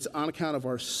 it's on account of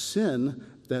our sin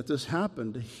that this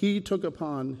happened. He took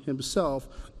upon himself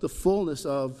the fullness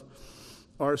of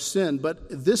our sin. But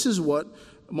this is what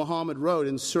Muhammad wrote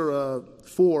in Surah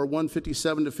 4,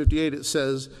 157 to 58. It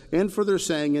says, and further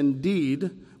saying, indeed,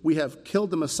 we have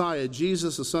killed the Messiah,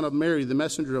 Jesus, the son of Mary, the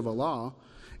messenger of Allah.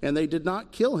 And they did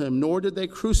not kill him, nor did they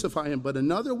crucify him, but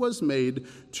another was made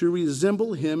to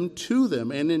resemble him to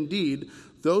them. And indeed,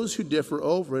 those who differ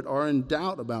over it are in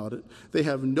doubt about it. They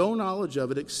have no knowledge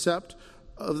of it except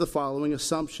of the following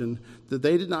assumption, that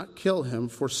they did not kill him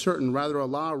for certain. Rather,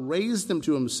 Allah raised him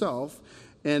to himself,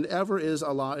 and ever is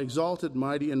Allah exalted,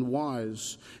 mighty, and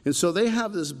wise. And so they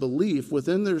have this belief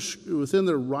within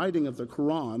their writing of the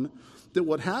Quran that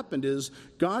what happened is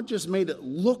God just made it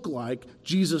look like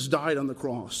Jesus died on the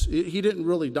cross. He didn't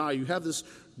really die. You have this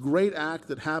great act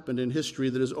that happened in history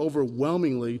that is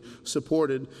overwhelmingly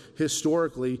supported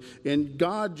historically, and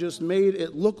God just made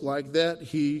it look like that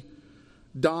he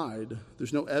died.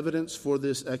 There's no evidence for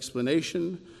this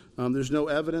explanation. There's no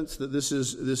evidence that this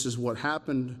is what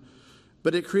happened.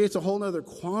 But it creates a whole other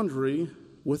quandary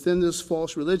within this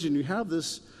false religion. You have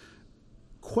this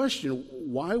question,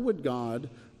 why would God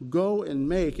go and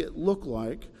make it look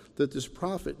like that this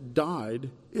prophet died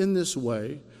in this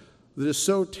way that is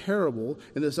so terrible,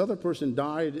 and this other person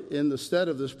died in the stead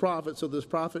of this prophet so this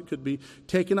prophet could be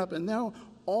taken up? And now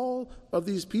all of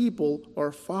these people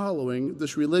are following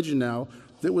this religion now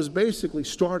that was basically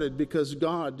started because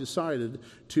God decided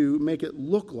to make it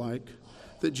look like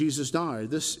that Jesus died.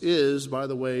 This is, by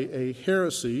the way, a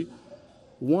heresy,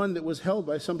 one that was held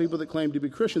by some people that claim to be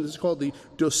Christian. This is called the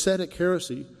Docetic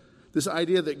heresy. This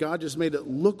idea that God just made it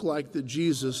look like that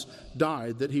Jesus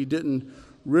died, that he didn't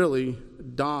really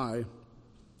die.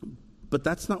 But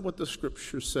that's not what the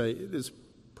scriptures say. It is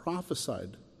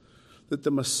prophesied that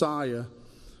the Messiah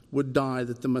would die,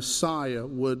 that the Messiah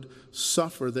would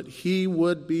suffer, that he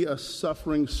would be a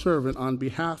suffering servant on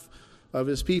behalf of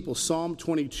his people. Psalm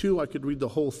 22, I could read the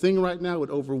whole thing right now. It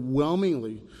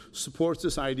overwhelmingly supports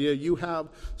this idea. You have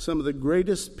some of the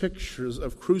greatest pictures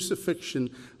of crucifixion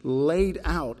laid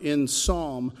out in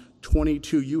Psalm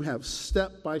 22. You have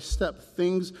step-by-step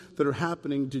things that are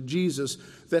happening to Jesus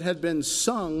that had been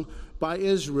sung by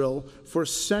Israel for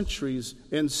centuries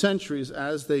and centuries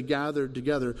as they gathered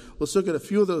together. Let's look at a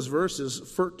few of those verses,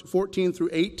 14 through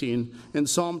 18 in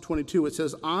Psalm 22. It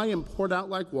says, I am poured out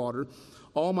like water.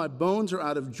 All my bones are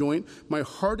out of joint. My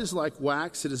heart is like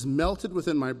wax. It is melted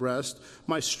within my breast.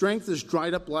 My strength is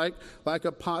dried up like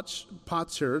a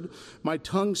potsherd. My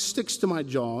tongue sticks to my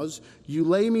jaws. You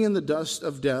lay me in the dust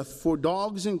of death. For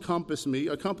dogs encompass me.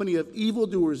 A company of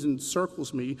evildoers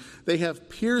encircles me. They have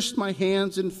pierced my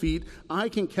hands and feet. I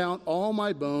can count all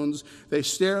my bones. They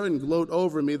stare and gloat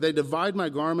over me. They divide my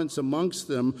garments amongst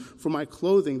them. For my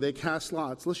clothing they cast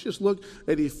lots. Let's just look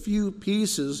at a few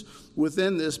pieces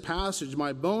within this passage.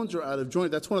 My bones are out of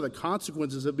joint. That's one of the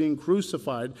consequences of being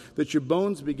crucified, that your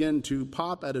bones begin to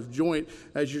pop out of joint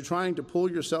as you're trying to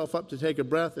pull yourself up to take a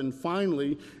breath, and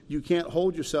finally you can't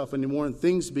hold yourself anymore and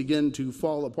things begin to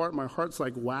fall apart. My heart's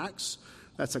like wax.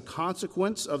 That's a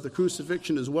consequence of the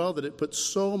crucifixion as well, that it puts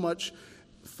so much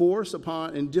force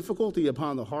upon and difficulty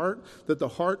upon the heart that the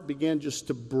heart began just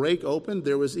to break open.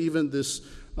 There was even this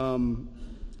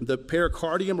the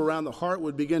pericardium around the heart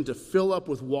would begin to fill up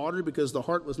with water because the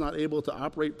heart was not able to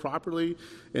operate properly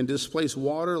and displace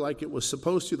water like it was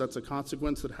supposed to. That's a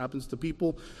consequence that happens to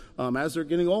people as they're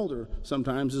getting older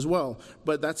sometimes as well.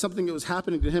 But that's something that was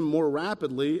happening to him more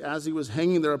rapidly as he was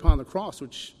hanging there upon the cross,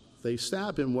 which they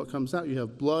stab him. What comes out? You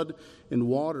have blood and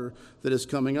water that is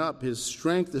coming up. His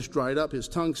strength is dried up. His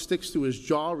tongue sticks to his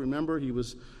jaw. Remember, he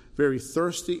was very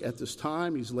thirsty at this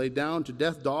time. He's laid down to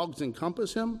death. Dogs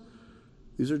encompass him.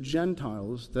 These are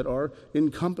Gentiles that are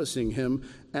encompassing him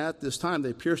at this time.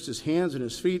 They pierced his hands and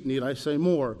his feet. Need I say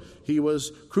more? He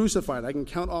was crucified. I can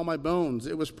count all my bones.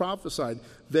 It was prophesied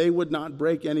they would not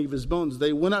break any of his bones.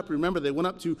 They went up, remember, they went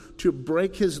up to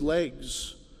break his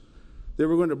legs. They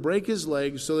were going to break his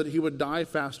legs so that he would die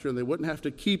faster and they wouldn't have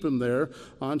to keep him there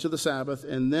onto the Sabbath.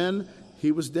 And then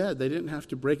he was dead. They didn't have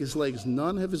to break his legs.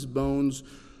 None of his bones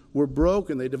were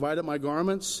broken. They divided my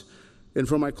garments, and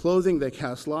for my clothing they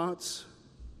cast lots.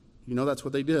 You know, that's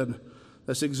what they did.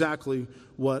 That's exactly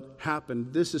what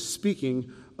happened. This is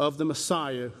speaking of the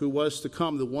Messiah who was to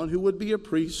come, the one who would be a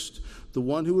priest, the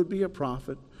one who would be a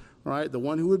prophet, right? The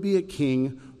one who would be a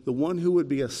king, the one who would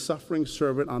be a suffering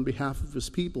servant on behalf of his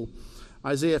people.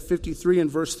 Isaiah 53 and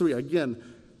verse 3. Again,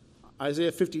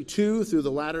 Isaiah 52 through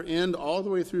the latter end, all the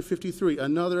way through 53.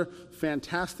 Another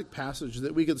fantastic passage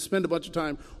that we could spend a bunch of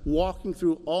time walking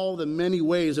through all the many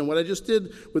ways. And what I just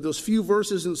did with those few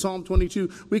verses in Psalm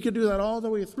 22, we could do that all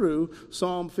the way through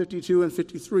Psalm 52 and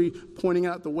 53, pointing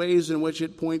out the ways in which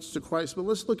it points to Christ. But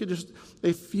let's look at just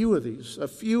a few of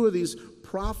these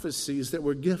prophecies that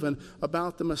were given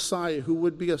about the Messiah who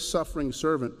would be a suffering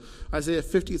servant. Isaiah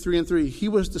 53 and 3, he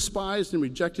was despised and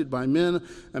rejected by men,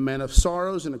 a man of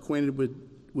sorrows and acquainted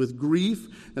with grief,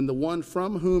 and the one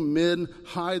from whom men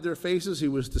hide their faces. He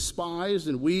was despised,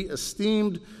 and we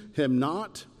esteemed him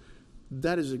not.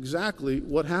 That is exactly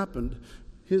what happened.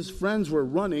 His friends were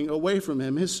running away from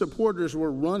him. His supporters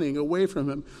were running away from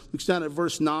him. Look down at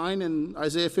verse 9 in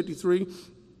Isaiah 53.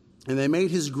 And they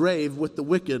made his grave with the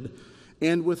wicked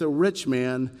and with a rich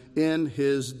man in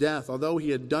his death. Although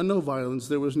he had done no violence,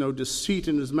 there was no deceit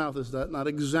in his mouth. Is that not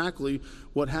exactly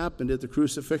what happened at the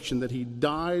crucifixion? That he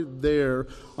died there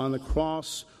on the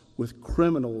cross with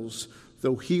criminals.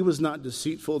 Though he was not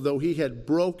deceitful, though he had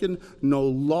broken no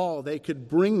law, they could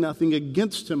bring nothing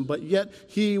against him, but yet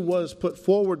he was put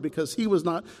forward because he was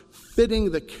not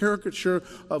fitting the caricature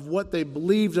of what they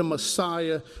believed a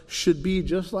Messiah should be,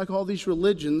 just like all these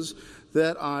religions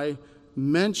that I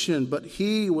mentioned. But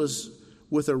he was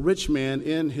with a rich man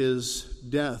in his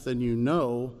death, and you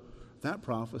know that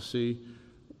prophecy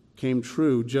came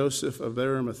true. Joseph of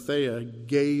Arimathea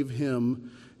gave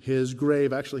him his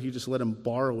grave. Actually, he just let him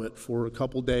borrow it for a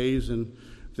couple days, and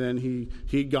then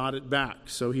he got it back,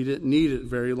 so he didn't need it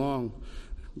very long.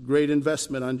 Great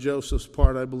investment on Joseph's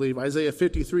part, I believe. Isaiah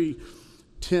 53,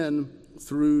 10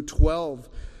 through 12.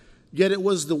 Yet it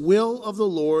was the will of the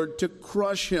Lord to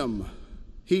crush him.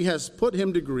 He has put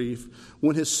him to grief.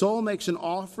 When his soul makes an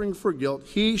offering for guilt,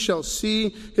 he shall see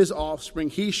his offspring.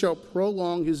 He shall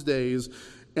prolong his days,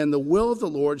 and the will of the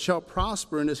Lord shall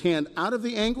prosper in his hand. Out of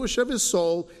the anguish of his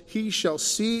soul he shall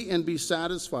see and be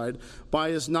satisfied. By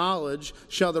his knowledge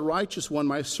shall the righteous one,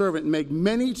 my servant, make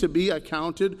many to be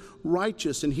accounted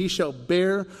righteous, and he shall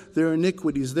bear their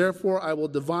iniquities. Therefore I will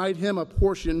divide him a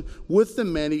portion with the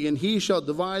many, and he shall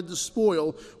divide the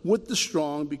spoil with the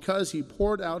strong, because he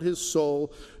poured out his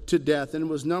soul to death and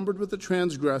was numbered with the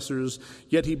transgressors.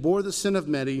 Yet he bore the sin of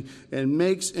many and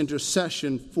makes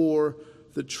intercession for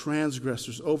the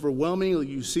transgressors. Overwhelmingly,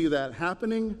 you see that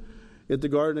happening at the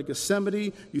Garden of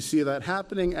Gethsemane. You see that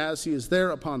happening as he is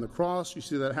there upon the cross. You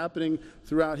see that happening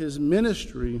throughout his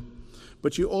ministry.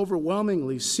 But you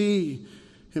overwhelmingly see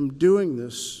him doing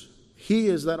this. He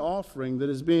is that offering that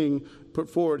is being put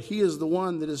forward. He is the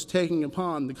one that is taking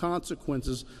upon the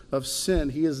consequences of sin.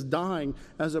 He is dying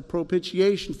as a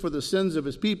propitiation for the sins of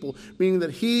his people, meaning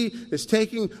that he is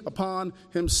taking upon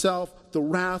himself the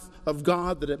wrath of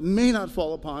God, that it may not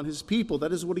fall upon his people.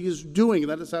 That is what he is doing.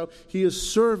 That is how he is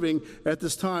serving at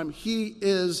this time. He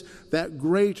is that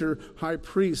greater high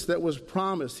priest that was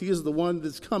promised. He is the one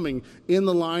that's coming in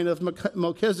the line of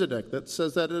Melchizedek. That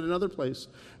says that in another place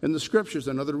in the scriptures.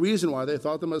 Another reason why they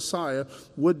thought the Messiah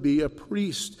would be a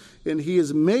priest. And he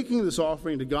is making this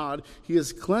offering to God. He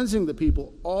is cleansing the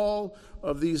people. All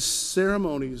of these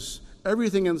ceremonies,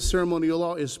 everything in the ceremonial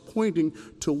law is pointing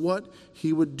to what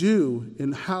he would do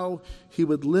and how he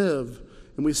would live.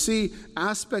 And we see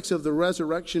aspects of the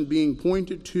resurrection being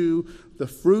pointed to, the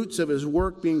fruits of his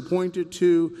work being pointed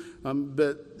to,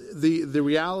 but the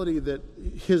reality that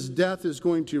his death is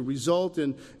going to result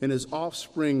in his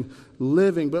offspring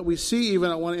living. But we see even,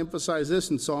 I want to emphasize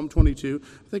this in Psalm 22,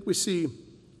 I think we see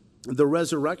the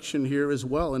resurrection here as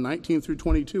well in 19 through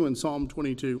 22 in Psalm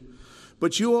 22.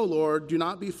 But you, O Lord, do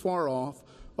not be far off.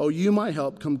 O you, my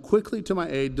help, come quickly to my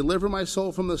aid. Deliver my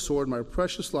soul from the sword, my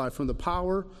precious life from the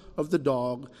power of the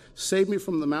dog. Save me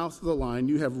from the mouth of the lion.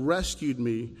 You have rescued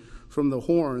me from the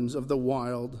horns of the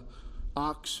wild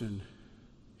oxen.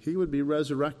 He would be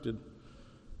resurrected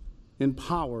in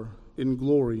power, in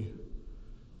glory,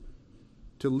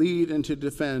 to lead and to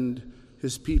defend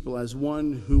his people as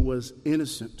one who was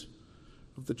innocent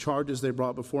of the charges they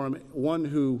brought before him, one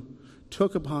who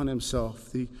took upon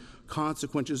himself the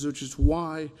consequences, which is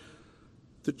why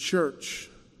the church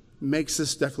makes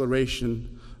this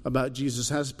declaration about Jesus,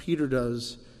 as Peter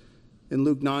does in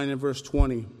Luke 9 and verse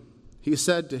 20. He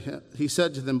said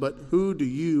to them, but who do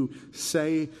you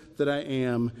say that I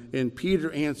am? And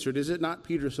Peter answered, is it not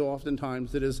Peter so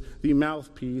oftentimes that is the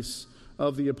mouthpiece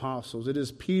of the apostles? It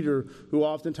is Peter who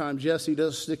oftentimes, yes, he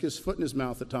does stick his foot in his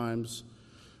mouth at times,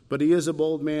 but he is a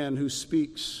bold man who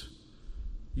speaks.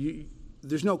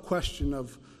 There's no question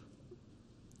of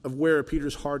where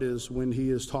Peter's heart is when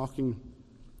he is talking.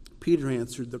 Peter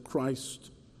answered, the Christ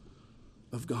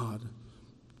of God.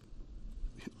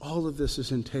 All of this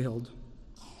is entailed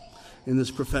in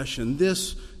this profession.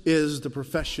 This is the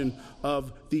profession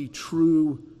of the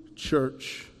true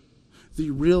church.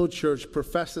 The real church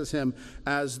professes him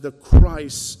as the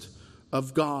Christ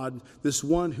of God, this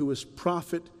one who is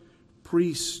prophet,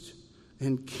 priest,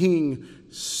 and king,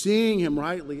 seeing him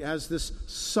rightly as this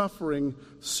suffering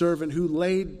servant who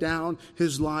laid down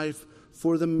his life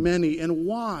for the many. And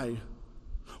why?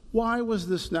 Why was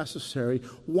this necessary?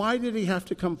 Why did he have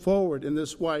to come forward in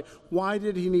this way? Why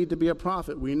did he need to be a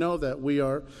prophet? We know that we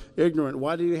are ignorant.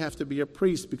 Why did he have to be a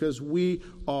priest? Because we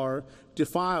are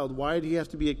defiled. Why did he have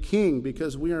to be a king?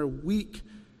 Because we are weak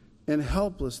and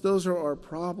helpless. Those are our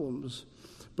problems.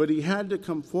 But he had to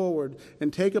come forward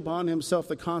and take upon himself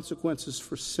the consequences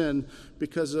for sin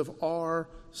because of our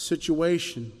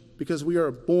situation. Because we are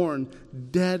born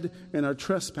dead in our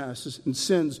trespasses and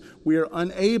sins, we are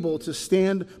unable to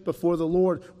stand before the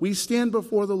Lord. We stand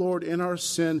before the Lord in our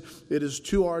sin. It is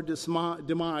to our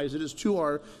demise. It is to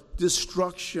our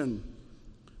destruction.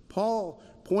 Paul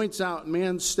points out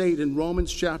man's state in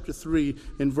Romans chapter 3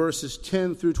 in verses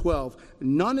 10 through 12.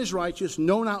 None is righteous,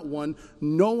 no, not one.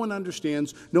 No one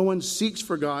understands. No one seeks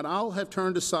for God. All have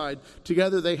turned aside.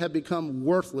 Together they have become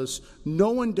worthless. No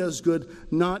one does good,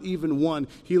 not even one.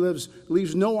 He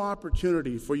leaves no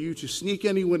opportunity for you to sneak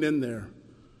anyone in there.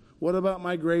 What about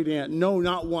my great aunt? No,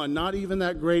 not one. Not even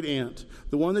that great aunt.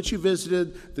 The one that you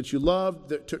visited, that you loved,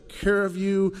 that took care of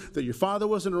you, that your father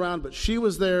wasn't around, but she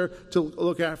was there to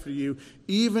look after you.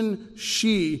 Even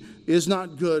she is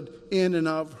not good in and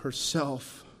of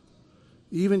herself.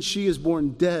 Even she is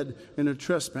born dead in her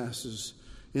trespasses,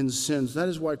 in sins. That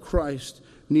is why Christ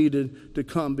needed to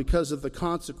come, because of the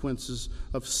consequences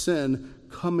of sin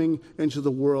coming into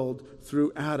the world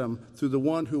through Adam, through the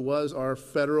one who was our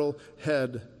federal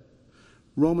head.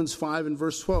 Romans 5 and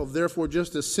verse 12, therefore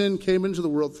just as sin came into the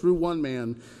world through one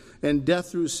man, And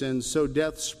death through sin, so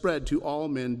death spread to all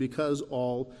men because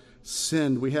all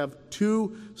sinned. We have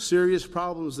two serious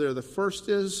problems there. The first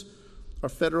is our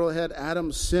federal head,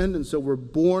 Adam, sinned, and so we're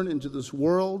born into this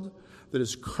world that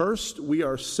is cursed. We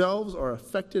ourselves are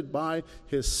affected by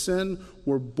his sin.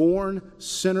 We're born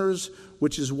sinners,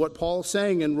 which is what Paul's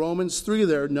saying in Romans 3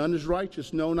 there. None is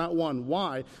righteous, no, not one.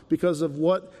 Why? Because of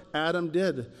what Adam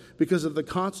did, because of the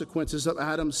consequences of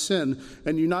Adam's sin.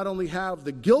 And you not only have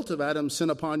the guilt of Adam's sin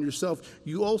upon yourself,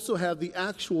 you also have the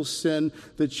actual sin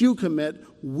that you commit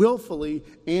willfully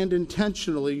and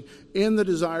intentionally in the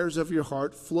desires of your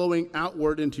heart, flowing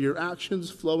outward into your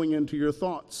actions, flowing into your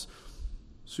thoughts.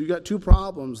 So you got two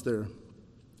problems there.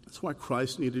 That's why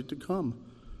Christ needed to come,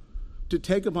 to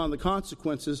take upon the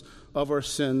consequences of our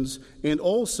sins and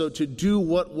also to do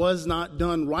what was not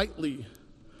done rightly.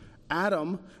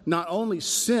 Adam not only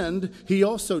sinned, he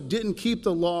also didn't keep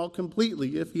the law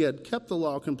completely. If he had kept the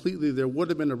law completely, there would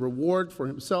have been a reward for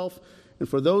himself and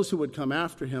for those who would come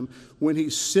after him. When he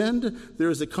sinned, there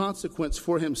is a consequence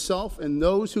for himself and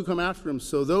those who come after him.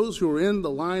 So those who are in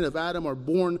the line of Adam are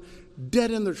born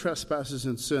dead in their trespasses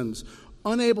and sins,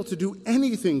 unable to do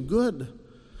anything good.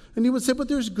 And you would say, but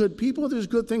there's good people, there's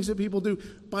good things that people do.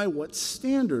 By what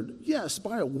standard? Yes,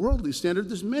 by a worldly standard,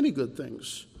 there's many good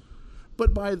things.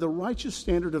 But by the righteous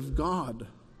standard of God,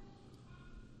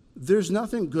 there's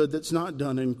nothing good that's not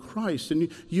done in Christ.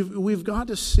 And we've got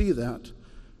to see that.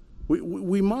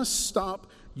 We must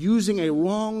stop using a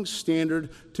wrong standard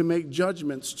to make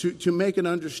judgments, to make an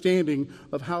understanding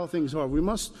of how things are. We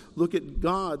must look at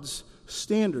God's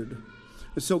standard.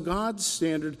 And so God's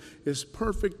standard is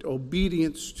perfect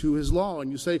obedience to his law.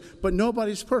 And you say, but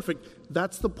nobody's perfect.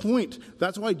 That's the point.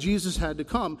 That's why Jesus had to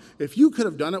come. If you could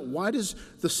have done it, why does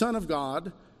the Son of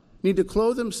God need to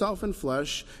clothe himself in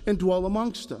flesh and dwell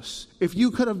amongst us? If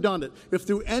you could have done it, if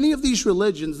through any of these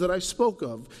religions that I spoke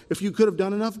of, if you could have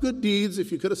done enough good deeds,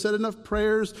 if you could have said enough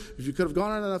prayers, if you could have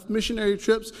gone on enough missionary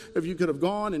trips, if you could have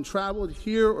gone and traveled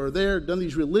here or there, done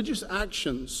these religious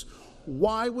actions,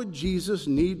 why would Jesus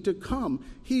need to come?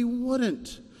 He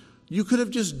wouldn't. You could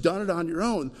have just done it on your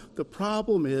own. The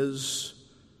problem is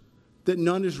that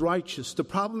none is righteous. The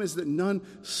problem is that none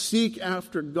seek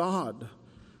after God.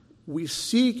 We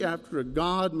seek after a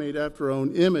God made after our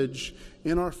own image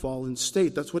in our fallen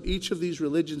state. That's what each of these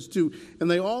religions do. And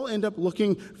they all end up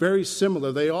looking very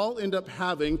similar. They all end up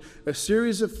having a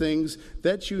series of things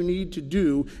that you need to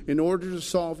do in order to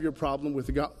solve your problem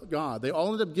with God. They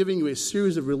all end up giving you a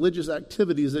series of religious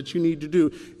activities that you need to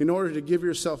do in order to give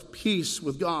yourself peace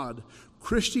with God.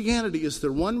 Christianity is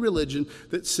the one religion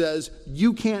that says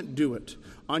you can't do it.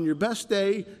 On your best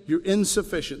day, you're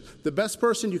insufficient. The best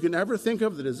person you can ever think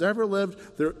of that has ever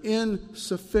lived, they're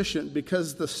insufficient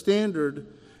because the standard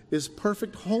is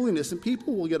perfect holiness. And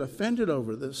people will get offended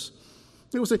over this.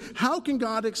 They will say, how can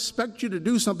God expect you to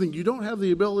do something you don't have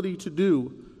the ability to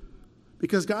do?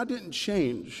 Because God didn't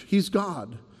change. He's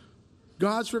God.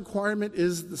 God's requirement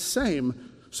is the same.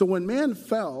 So when man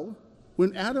fell,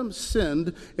 when Adam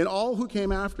sinned and all who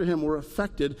came after him were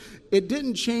affected, it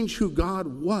didn't change who God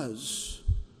was.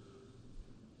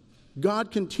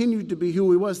 God continued to be who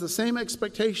he was. The same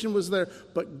expectation was there,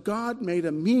 but God made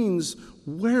a means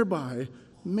whereby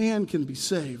man can be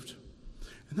saved.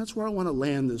 And that's where I want to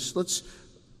land this. Let's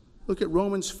look at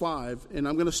Romans 5, and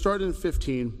I'm going to start in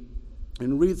 15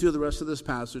 and read through the rest of this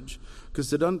passage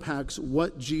because it unpacks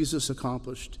what Jesus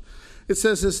accomplished. It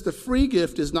says this, the free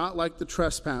gift is not like the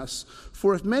trespass.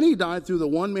 For if many died through the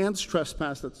one man's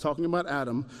trespass, that's talking about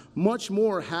Adam, much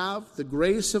more have the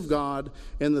grace of God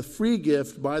and the free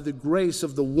gift by the grace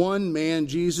of the one man,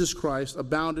 Jesus Christ,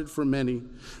 abounded for many.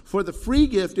 For the free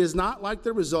gift is not like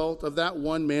the result of that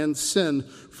one man's sin.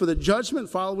 For the judgment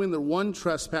following the one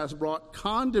trespass brought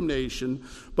condemnation,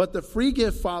 but the free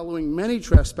gift following many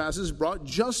trespasses brought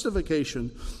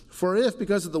justification. For if,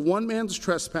 because of the one man's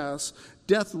trespass,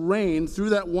 death reigned through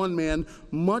that one man,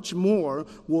 much more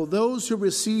will those who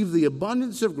receive the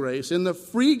abundance of grace and the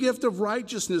free gift of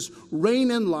righteousness reign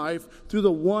in life through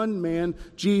the one man,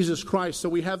 Jesus Christ. So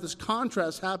we have this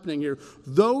contrast happening here.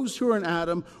 Those who are in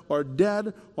Adam are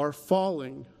dead, are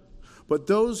falling. But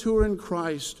those who are in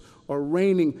Christ are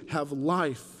reigning, have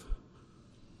life.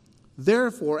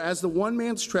 Therefore, as the one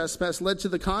man's trespass led to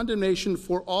the condemnation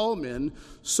for all men,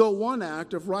 so one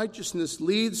act of righteousness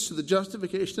leads to the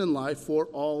justification in life for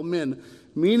all men.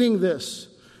 Meaning this,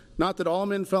 not that all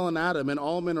men fell in Adam and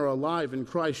all men are alive in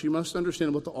Christ. You must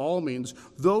understand what the all means.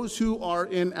 Those who are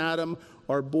in Adam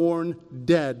are born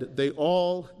dead. They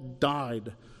all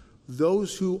died.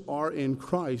 Those who are in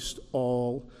Christ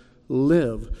all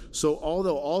live. So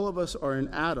although all of us are in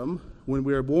Adam, when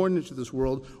we are born into this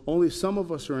world, only some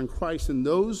of us are in Christ, and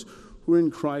those who are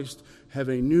in Christ have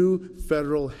a new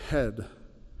federal head.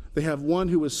 They have one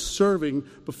who is serving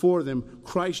before them,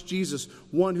 Christ Jesus,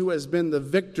 one who has been the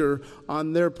victor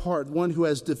on their part, one who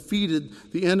has defeated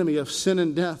the enemy of sin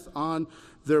and death on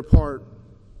their part.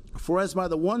 For as by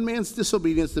the one man's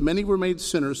disobedience the many were made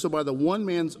sinners, so by the one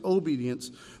man's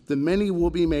obedience the many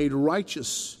will be made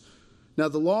righteous. Now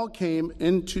the law came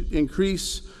in to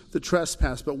increase the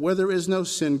trespass, but where there is no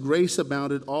sin, grace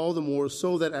abounded all the more,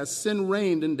 so that as sin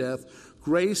reigned in death,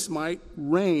 grace might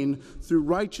reign through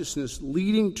righteousness,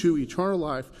 leading to eternal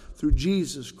life through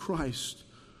Jesus Christ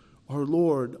our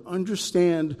Lord.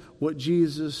 Understand what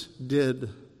Jesus did.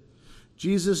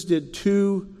 Jesus did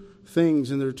two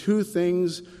things, and there are two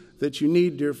things that you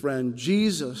need, dear friend.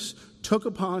 Jesus took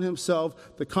upon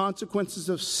himself the consequences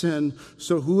of sin,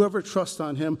 so whoever trusts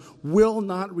on him will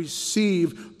not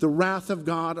receive the wrath of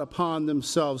God upon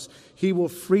themselves. He will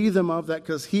free them of that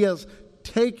because he has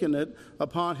taken it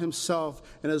upon himself.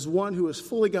 And as one who is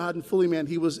fully God and fully man,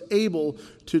 he was able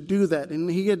to do that. And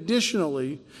he didn't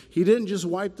just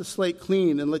wipe the slate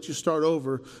clean and let you start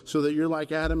over so that you're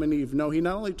like Adam and Eve. No, he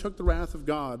not only took the wrath of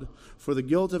God for the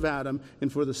guilt of Adam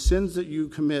and for the sins that you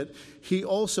commit, he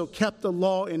also kept the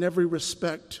law in every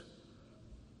respect,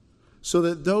 so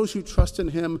that those who trust in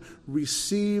him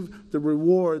receive the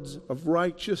rewards of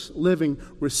righteous living,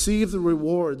 receive the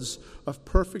rewards of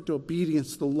perfect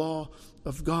obedience to the law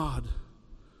of God.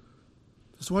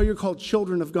 That's why you're called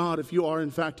children of God if you are in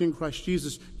fact in Christ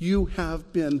Jesus. You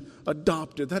have been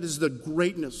adopted. That is the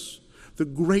greatness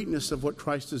of what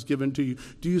Christ has given to you.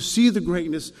 Do you see the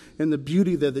greatness and the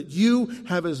beauty there? That you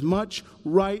have as much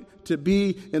right to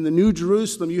be in the New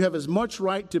Jerusalem, you have as much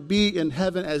right to be in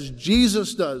heaven as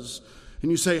Jesus does.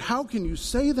 And you say, how can you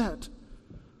say that?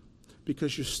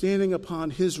 Because you're standing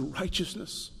upon his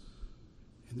righteousness.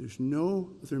 And there's no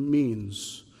other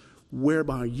means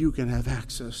whereby you can have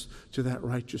access to that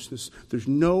righteousness. There's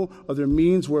no other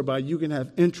means whereby you can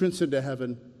have entrance into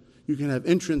heaven. You can have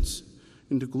entrance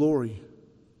into glory.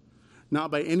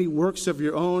 Not by any works of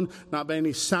your own, not by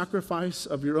any sacrifice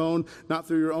of your own, not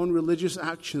through your own religious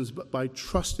actions, but by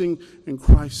trusting in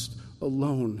Christ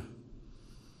alone.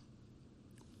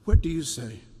 What do you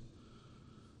say?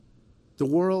 The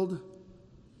world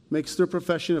makes their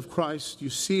profession of Christ. You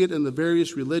see it in the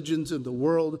various religions in the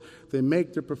world. They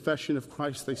make their profession of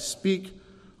Christ. They speak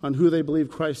on who they believe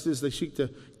Christ is. They seek to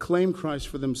claim Christ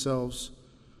for themselves.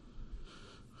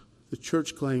 The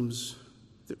church claims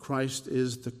that Christ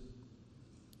is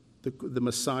the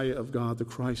Messiah of God, the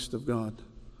Christ of God.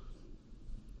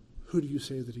 Who do you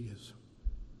say that he is?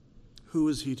 Who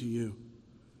is he to you?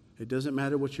 It doesn't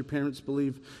matter what your parents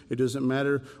believe. It doesn't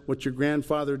matter what your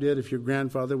grandfather did, if your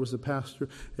grandfather was a pastor.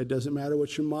 It doesn't matter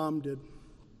what your mom did.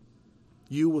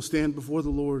 You will stand before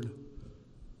the Lord.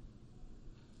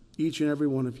 Each and every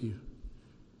one of you.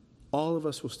 All of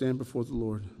us will stand before the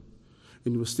Lord.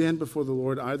 And you will stand before the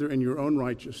Lord either in your own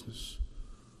righteousness,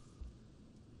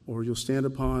 or you'll stand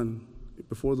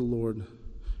before the Lord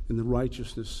in the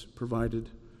righteousness provided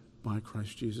by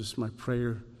Christ Jesus. My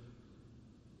prayer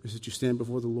is that you stand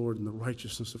before the Lord in the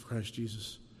righteousness of Christ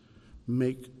Jesus.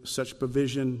 Make such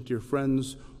provision, dear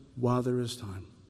friends, while there is time.